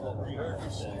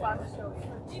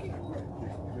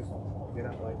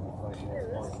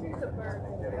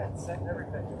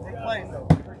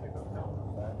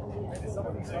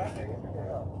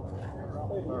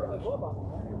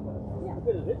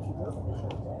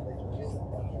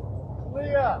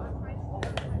 Leah!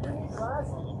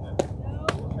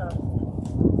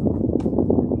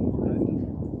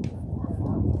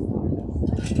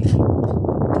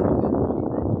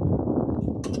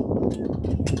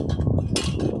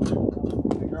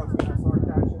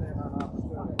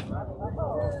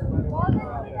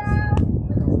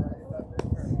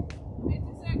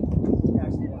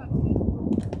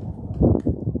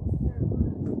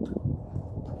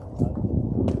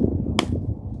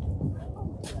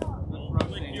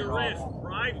 Flick your wrist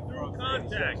right through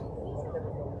contact.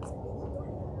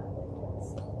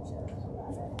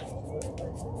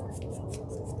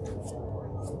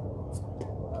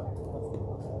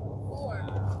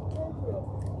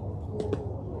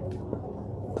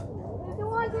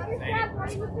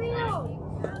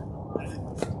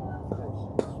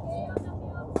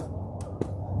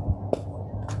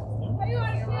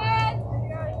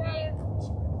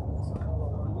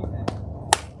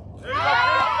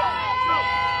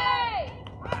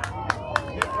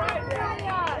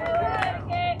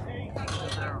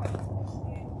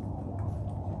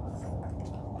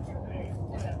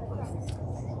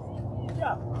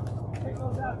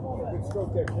 Good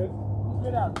stroke there, kid.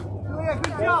 Get out. Julia,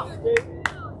 good job.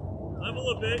 Level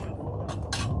a bit.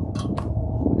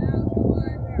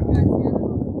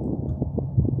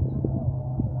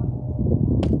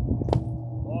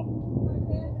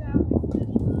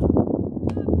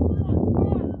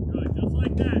 Good, just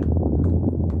like that.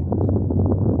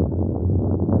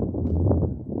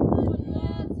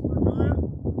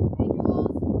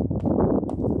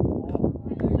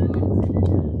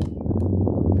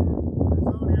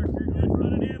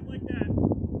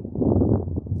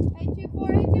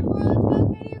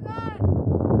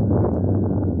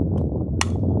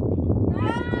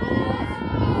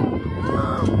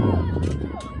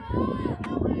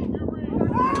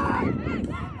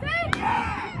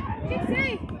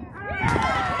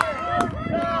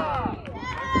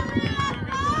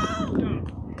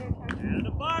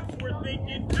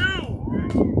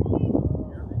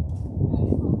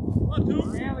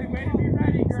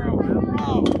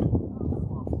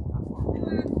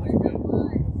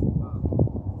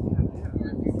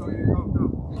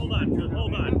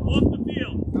 Hold on. Off the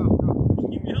field. Just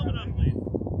keep your helmet on, please.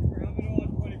 Keep your helmet on,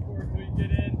 24, until you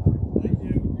get in. Thank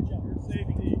you. Good job. Your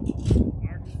safety.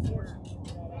 Mark is forward.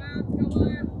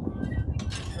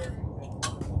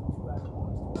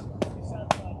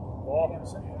 Ball.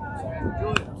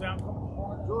 Julia, Sam, come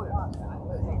on. Julia.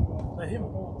 Let him.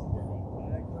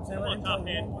 Come on, top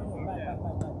hand.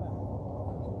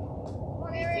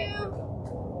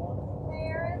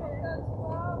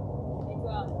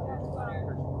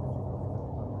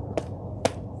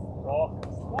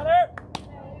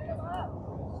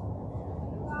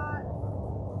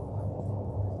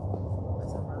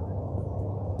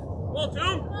 Well,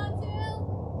 two.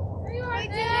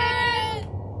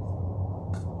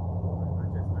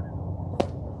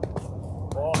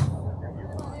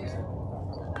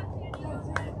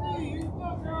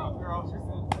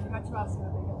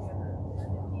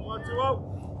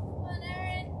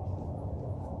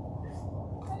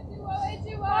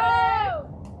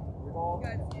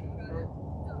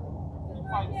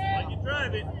 Like you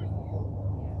drive it.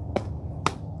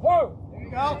 Whoa! There you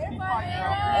go. Keep fighting,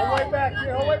 girl. Whole way back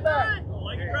here. Whole way back.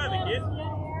 Like you drive it, kid.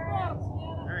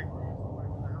 All right.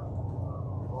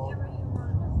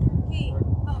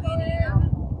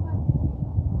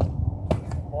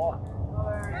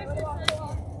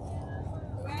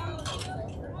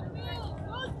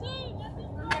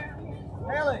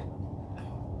 Haley.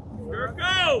 Here it go.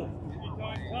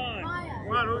 Time.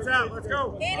 Come on, who's out? Let's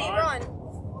go. Danny, run.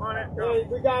 Come on, in. Hey,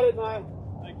 we got it, man.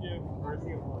 Thank you.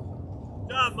 Good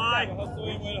job, Mike.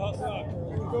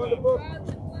 Go in the book.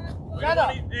 Shut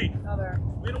up. Hey,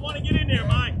 we don't want to get in there,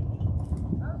 Mike.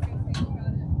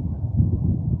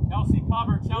 Chelsea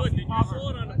cover, Chelsea Good, did you cover. slow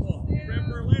it on the ball? You ran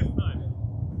for her last time.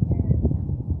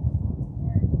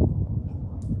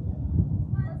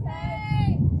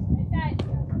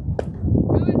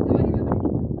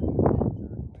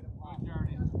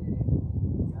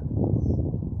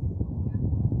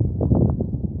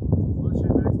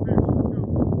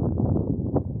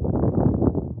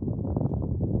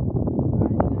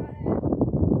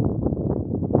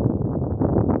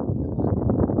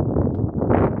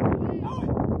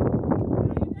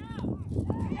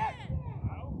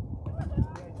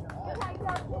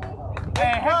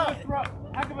 Hey,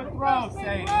 heck of a throw,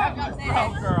 Sadie. Heck of a throw,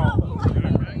 girl.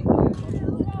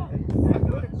 Heck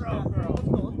of a throw, girl.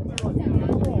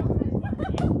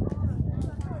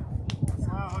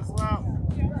 Slow.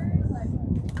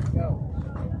 Go.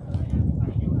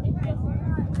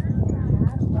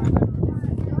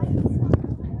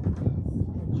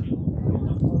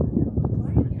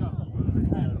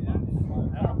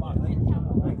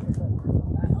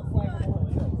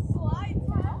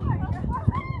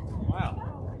 Wow.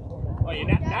 Oh,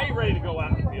 now you're ready to go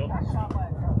out in the field.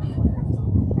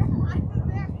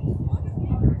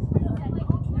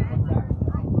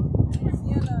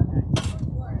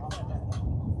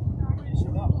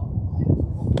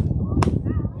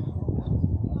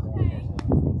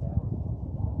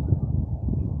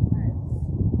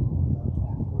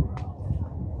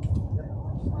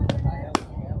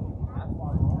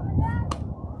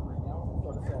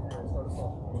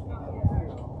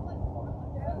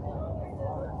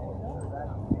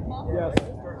 Yes.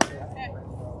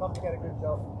 Come to get a good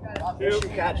job. Two. She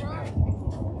catch.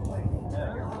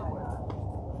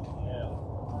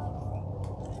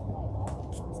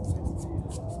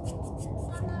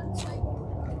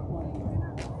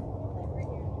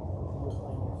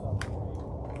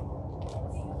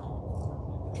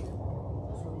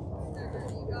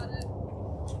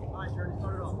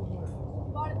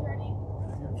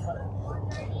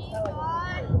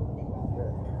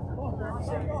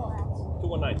 Two,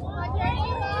 1, 9.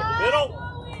 Middle.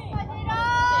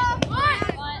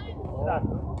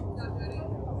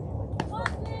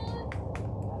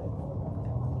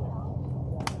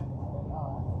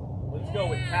 Let's go.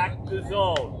 Attack the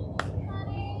zone. 3,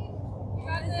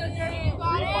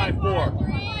 5, 4.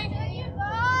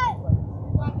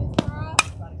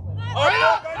 Oh,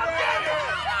 no!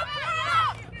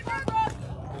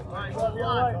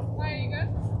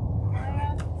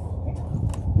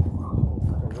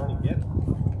 Run and get it.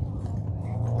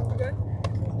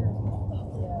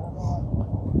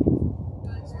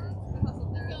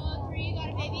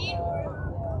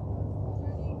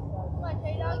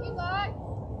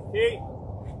 Key.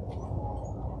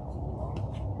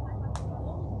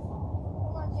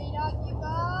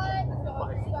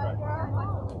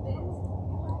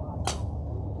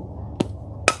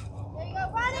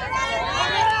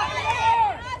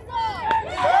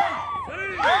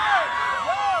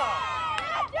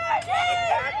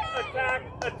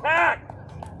 Attack!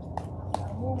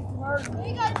 There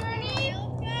you go, Journey.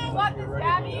 Watch this,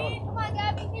 Gabby. Come on,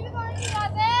 Gabby. Keep it going. You got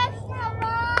this. Come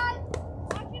on.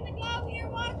 Watching the glove here.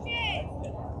 Watch it.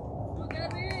 Go,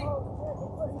 Gabby.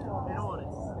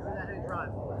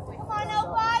 Come on,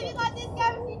 L5. You got this,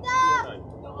 Gabby. She's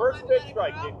up. First pitch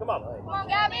strike, kid. Come on. Come on,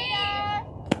 Gabby.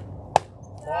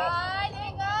 Good eye. There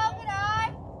you go. Good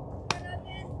eye.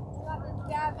 You got this,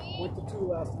 Gabby. Went to 2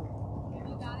 last time.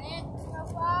 You got it.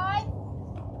 L5.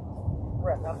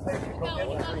 Brett, now take it. Go get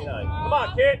it. 3, 9. Come on,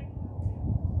 kid.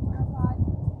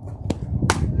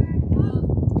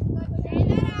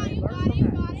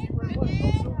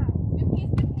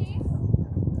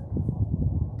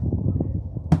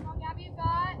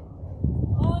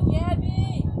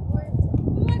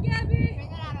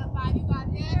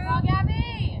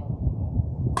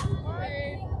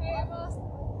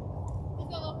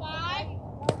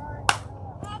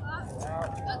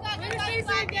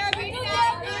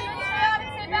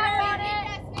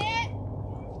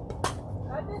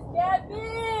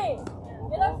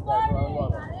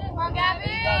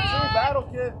 Battle,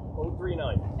 kid. 3,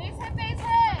 9. Base hit, base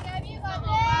hit. Gabby, you got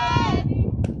it.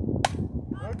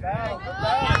 Good battle, good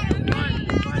battle.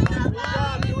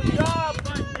 Good job.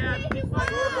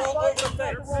 Over the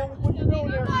fence. What you doing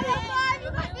there? Come on, L5. You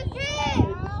got this hit.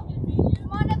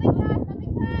 Come on, nothing pass,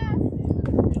 nothing pass.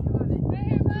 Right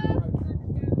here, bro.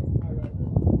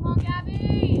 Come on, Gabby.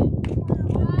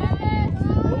 Go.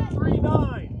 3,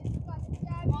 9.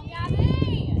 Come on, Gabby.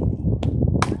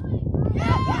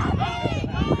 Yeah, Gabby.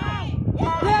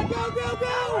 Yeah, go, go,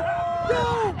 go! Go,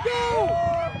 go!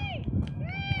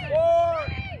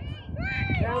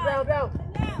 Down.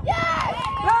 Yeah!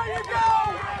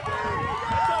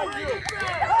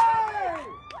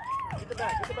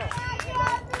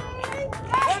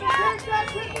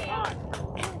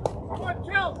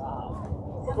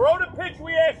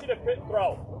 pit and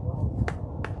throw.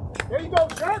 There you go,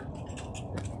 Jerk.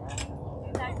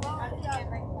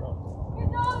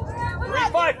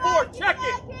 3-5-4, check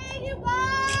it. You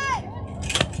got.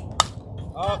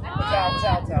 Out, out,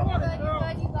 out.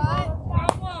 You got.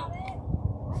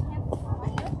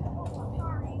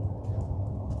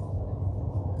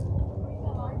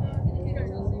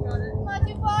 Come on,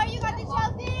 too far. You got the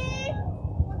Chelsea.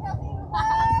 Let's go,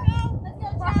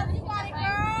 Chelsea. You got it,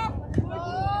 girl.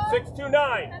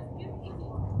 6-2-9.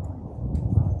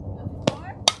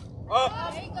 Up.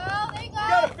 There you go. There you go. You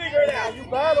gotta figure it out. You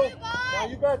battle. Now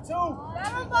you got two.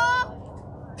 Battle ball.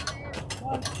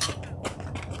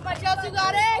 Come on, Chelsea. You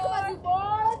got it. Come on, too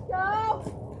far. Let's go.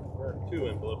 2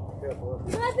 in blue. You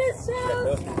got this,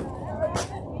 Chelsea.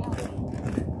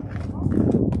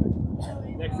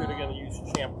 Next year they're gonna use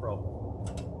Champ Pro.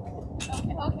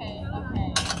 Okay.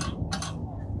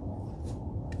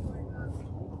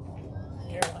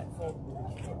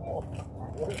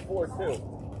 4-2.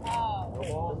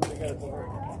 Oh.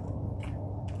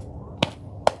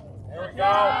 There we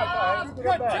go.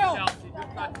 Good Chelsea, job. good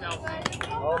cut, Chelsea.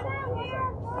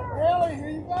 Haley, here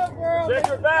you go, girl. Check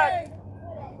her back.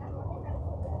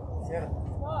 Santa.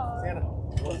 Santa.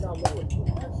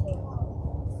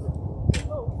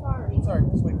 Oh, sorry. Sorry,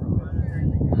 just wait for a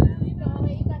minute. You got the girl.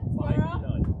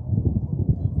 5-9.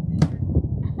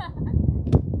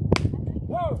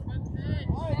 Girl.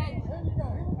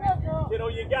 Kiddo,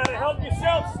 you gotta help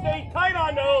yourself. Stay tight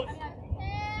on those.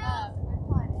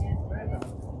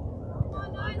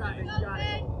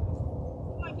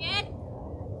 Come on, kid.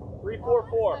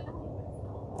 3-4-4.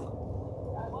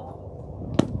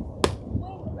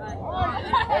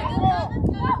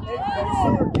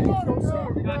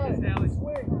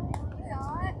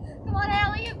 Come on,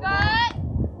 Allie, you got.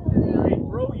 Hey,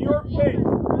 throw your pitch.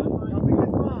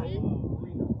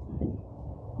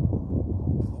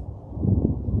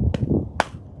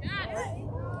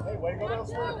 Hey, way to go down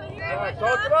swing. All right,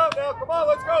 talk it out now. Come on,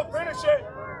 let's go. Finish it.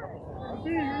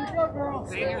 Here you go, girl.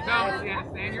 Stay in your zone, Sienna.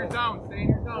 Stay in your zone. Stay in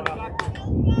your zone. You got this.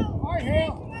 All right,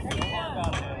 Hale.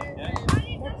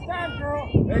 Next time, girl.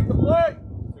 Make the play.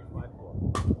 6-5-4.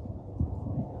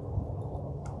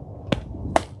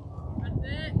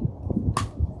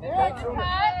 Yeah,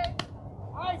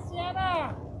 Hi, Sienna.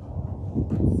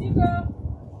 See you, girl.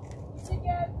 See you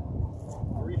again.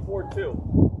 3-4-2.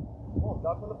 Come on,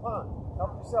 duck in the pond.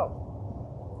 Help yourself.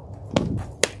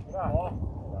 Good eye.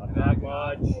 Not that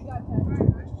much.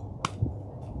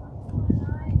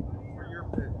 For your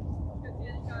pitch.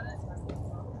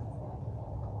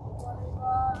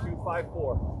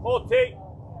 2-5-4. Hold T.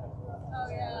 Oh,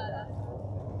 yeah.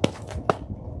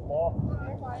 Ball.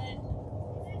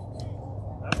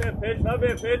 Not bad pitch. Not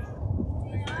bad pitch.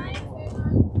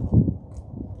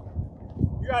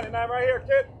 You got it, 9 right here,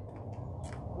 kid.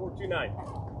 4-2-9.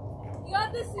 You got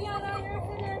this, Sienna. You're a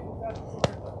hitter. There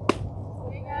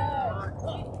you go.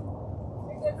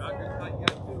 You're good, Got good Sienna. cut. You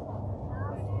got 2.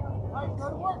 All right, go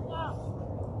to work now.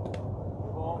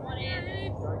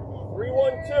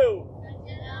 3-1-2.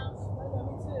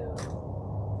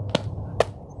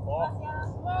 Ball.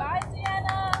 Bye,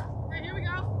 Sienna. Here we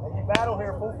go. Make your battle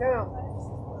here, full count.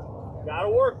 Gotta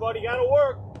work, buddy. Gotta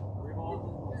work.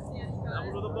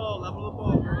 Level to the ball. Level to the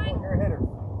ball, girl. You're a hitter.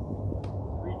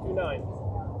 3-2-9.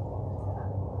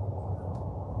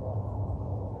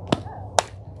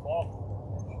 Ball.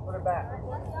 Put it back.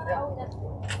 Yeah.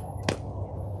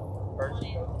 First.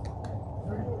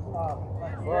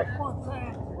 Look.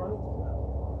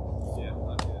 Yeah,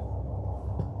 not good.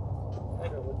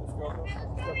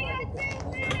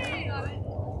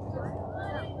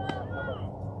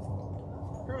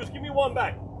 Cruz, give me one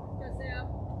back.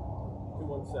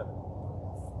 2-1-7.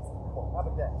 How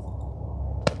about that?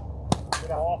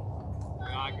 Good eye. Ball.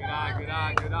 Good eye, good eye, good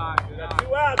eye, good eye, good Got eye.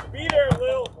 2 outs. Be there,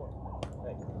 Lil.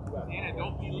 Sienna,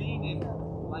 don't be leaning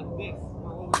like this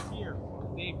or over here.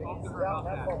 Dave, talk to her about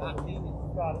that. Not leaning.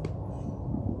 Got it.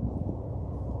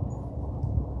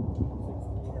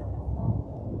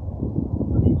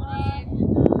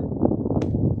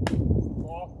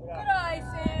 Ball. Good eye,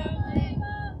 Sam.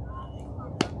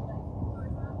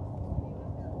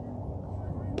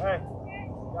 Hey,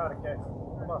 got it, kid.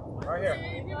 Come on, right here.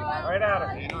 Right at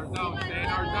Stay it. in our zone, stay in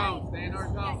our zone, stay in our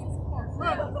zone.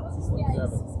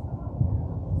 7.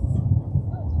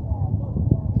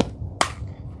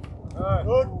 All right.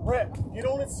 Good rip. Get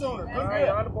on it sooner. Good rip.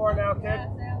 You're on the board now, kid.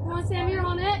 Come on, Sam, you're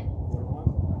on it.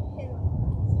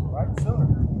 Right sooner.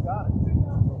 You got it.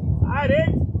 All right,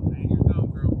 Iggs. Stay in your zone,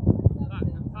 girl. Cut,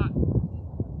 good cut.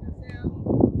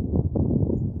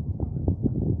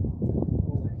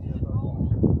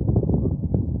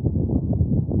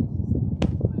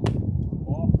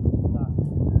 Ball.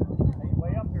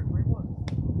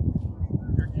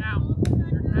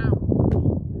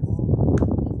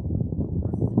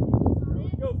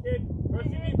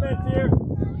 defense here.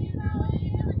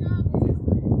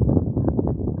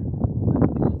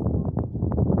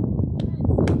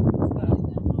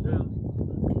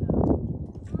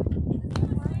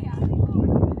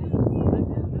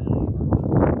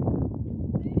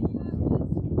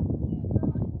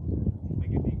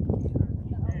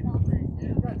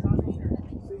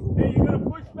 Hey, you're going to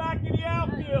push back in the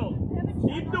outfield.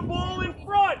 Keep the ball in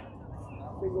front.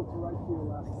 Single to right field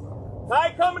last.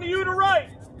 Ty coming to you to right.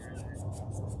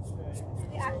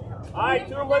 All right,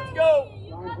 Toom, let's go.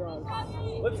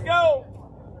 Let's go.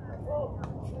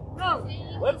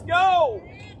 Let's go.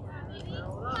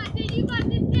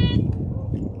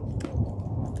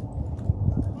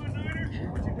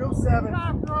 What you do, 7?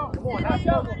 Come on, have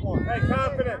fun with one. Hey,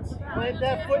 confidence. Plant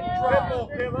that foot and drive. Triple,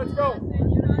 kid, let's go.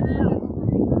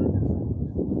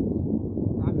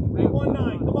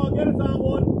 3-1-9. Come on, get us on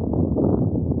one.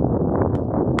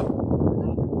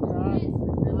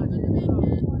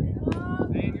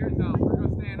 Stay in your zone. We're going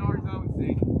to stay in our zone,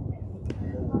 see?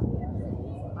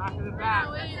 Back to the back.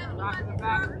 Back to the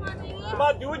back. Come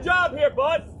on, do a job here,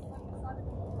 bud.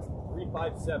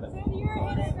 3-5-7.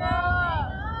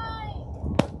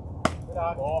 Good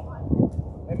eye. Ball.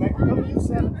 Hey, Mike, come to you,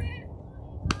 7.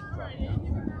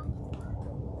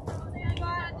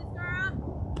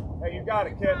 Hey, you got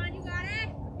it, kid.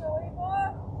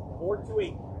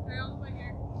 4-2-8.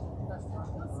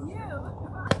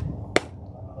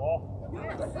 Ball.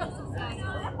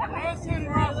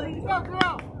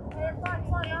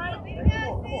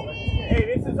 Hey,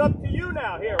 this is up to you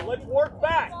now. Here, let's work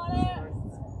back. 1-5-5.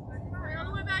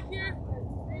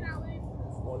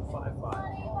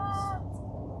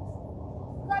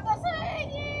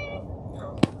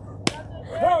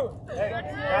 Hey,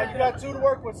 now you got 2 to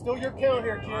work with. Still your count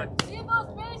here, kid. See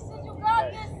those bases, you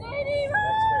got this, Sadie.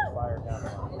 Fire down.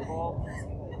 Ball.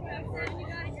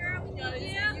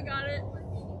 You got it.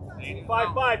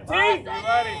 5-5. T.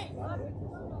 Ready.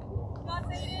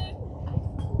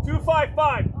 2-5-5.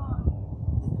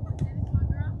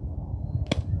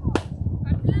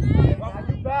 Now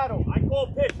you battle. I call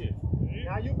pitches.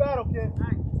 Now you battle, kid.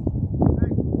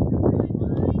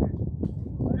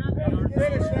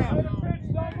 Finish now.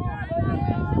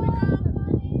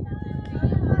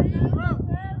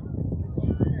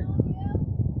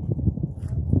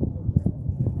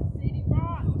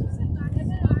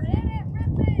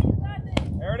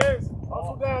 There it is.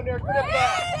 Hustle down there. Get it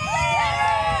back.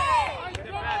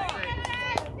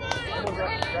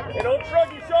 Hey, don't shrug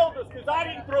your shoulders, because I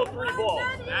didn't throw 3 balls.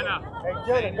 Hey,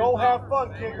 get it. Go have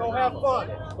fun, kid. Go have fun.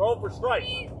 Throw for strike.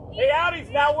 Hey, Outies,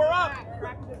 now we're up.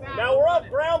 Now we're up.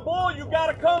 Ground ball, you got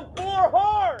to come 4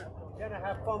 hard. Jenna,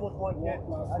 have fun with one, kid.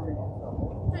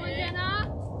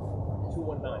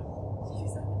 2-1-9.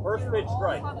 First pitch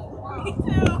strike.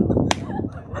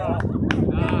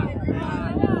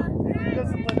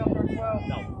 Discipline up there, 12.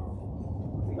 No.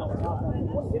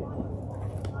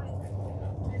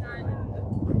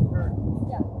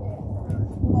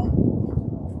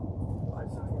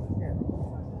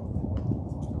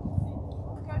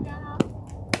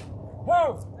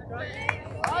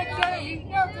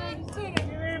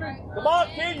 Come on,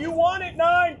 kid, you won it,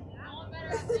 9.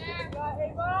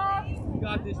 You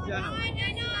got this, Jenna.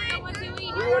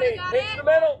 3-1-8. Pitch the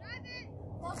middle.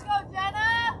 Let's go, Jenna.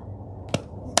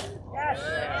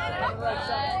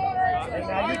 And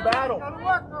now you battle.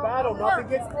 Battle. Nothing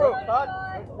gets through. Cut.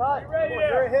 Cut.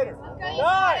 You're a hitter. 9.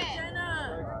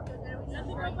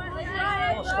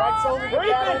 Strike zone.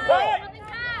 Breathe in, cut.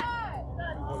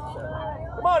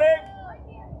 Come on, Abe.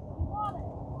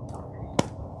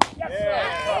 Yes, Yeah,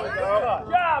 sir.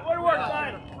 good job. Way to work,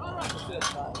 Simon.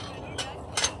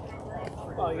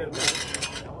 Oh, you got a minute.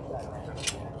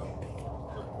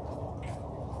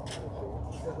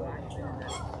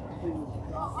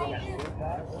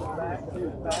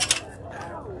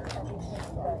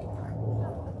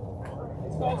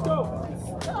 Let's go.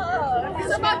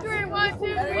 It's about 3, 1, 2,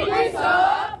 3,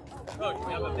 stop. Coach,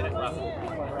 we have a minute left.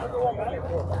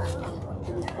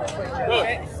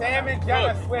 Sam and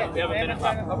Jenna switch. We have a minute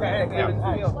left. Okay, We're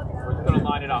just going to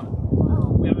line it up.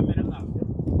 We have a minute left.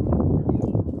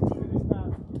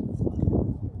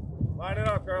 Line it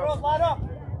up, girls. Line up.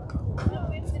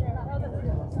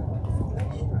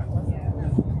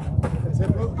 That's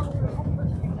it, Luke.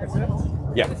 That's it.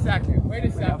 Yeah. Wait a second. Wait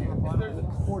a second.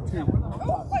 14.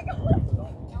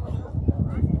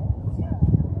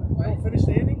 We don't finish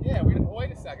the inning? Yeah,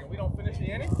 wait a second. We don't finish the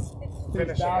inning?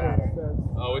 Finish it.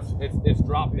 Oh, it's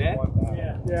dropped dead?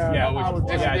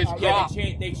 Yeah. It's dropped.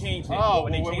 They changed it. Oh,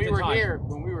 when they when changed we the were time.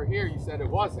 here, you said it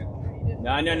wasn't.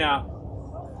 No.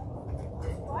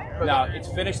 No, it's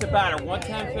finish the batter.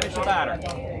 110, finish the batter.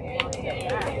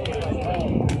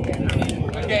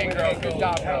 Good game, girls. Good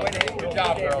job, girls. Good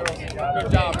job, girls.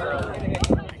 Good job, girls.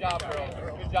 Good job, girls.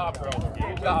 Good job, girls.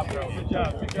 Good job, girls. Good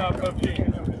job. Good job, coach.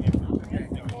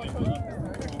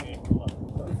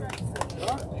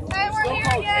 Hey, we're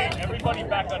here yet. Everybody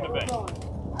back on the bench.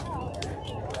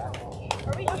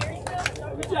 Are we here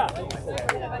still? Good job.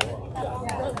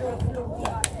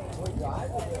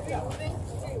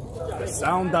 The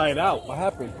sound died out. What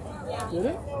happened? Did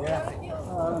it? Yeah. I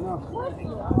don't know.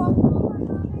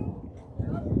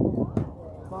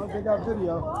 As long as they got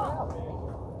video.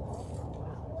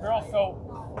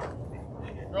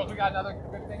 Girls, we got another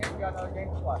good thing is we got another game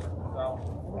to play. So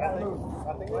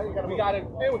we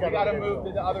gotta move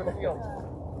to the other field.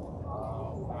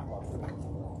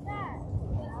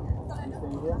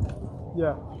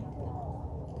 Yeah.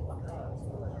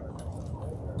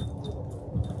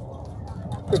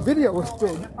 The video was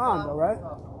still on though, right?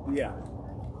 Yeah.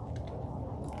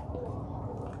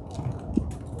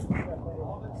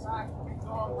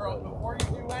 Girls, before you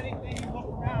do anything, you look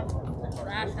around. The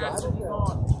trash has to be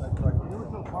gone.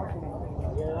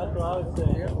 Yeah, that's what I was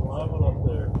saying. I went up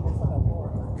there.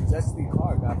 SD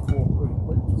card got full pretty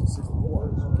quick. It's 64.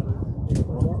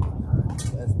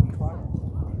 SD card.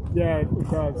 Yeah, it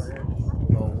does.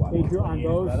 They do on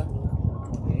those.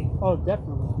 Oh,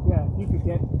 definitely. Yeah, if you could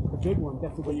get the big one,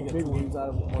 definitely You get get the big one. games out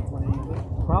of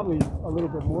 128. Probably a little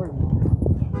bit more than that.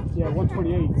 Yeah,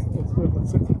 128. It's good, but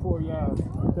 64. Yeah,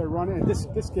 they're running. And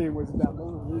this game was that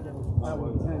long either. That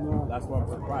was 10. Yeah. That's why I'm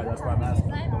surprised. That's why I'm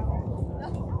asking.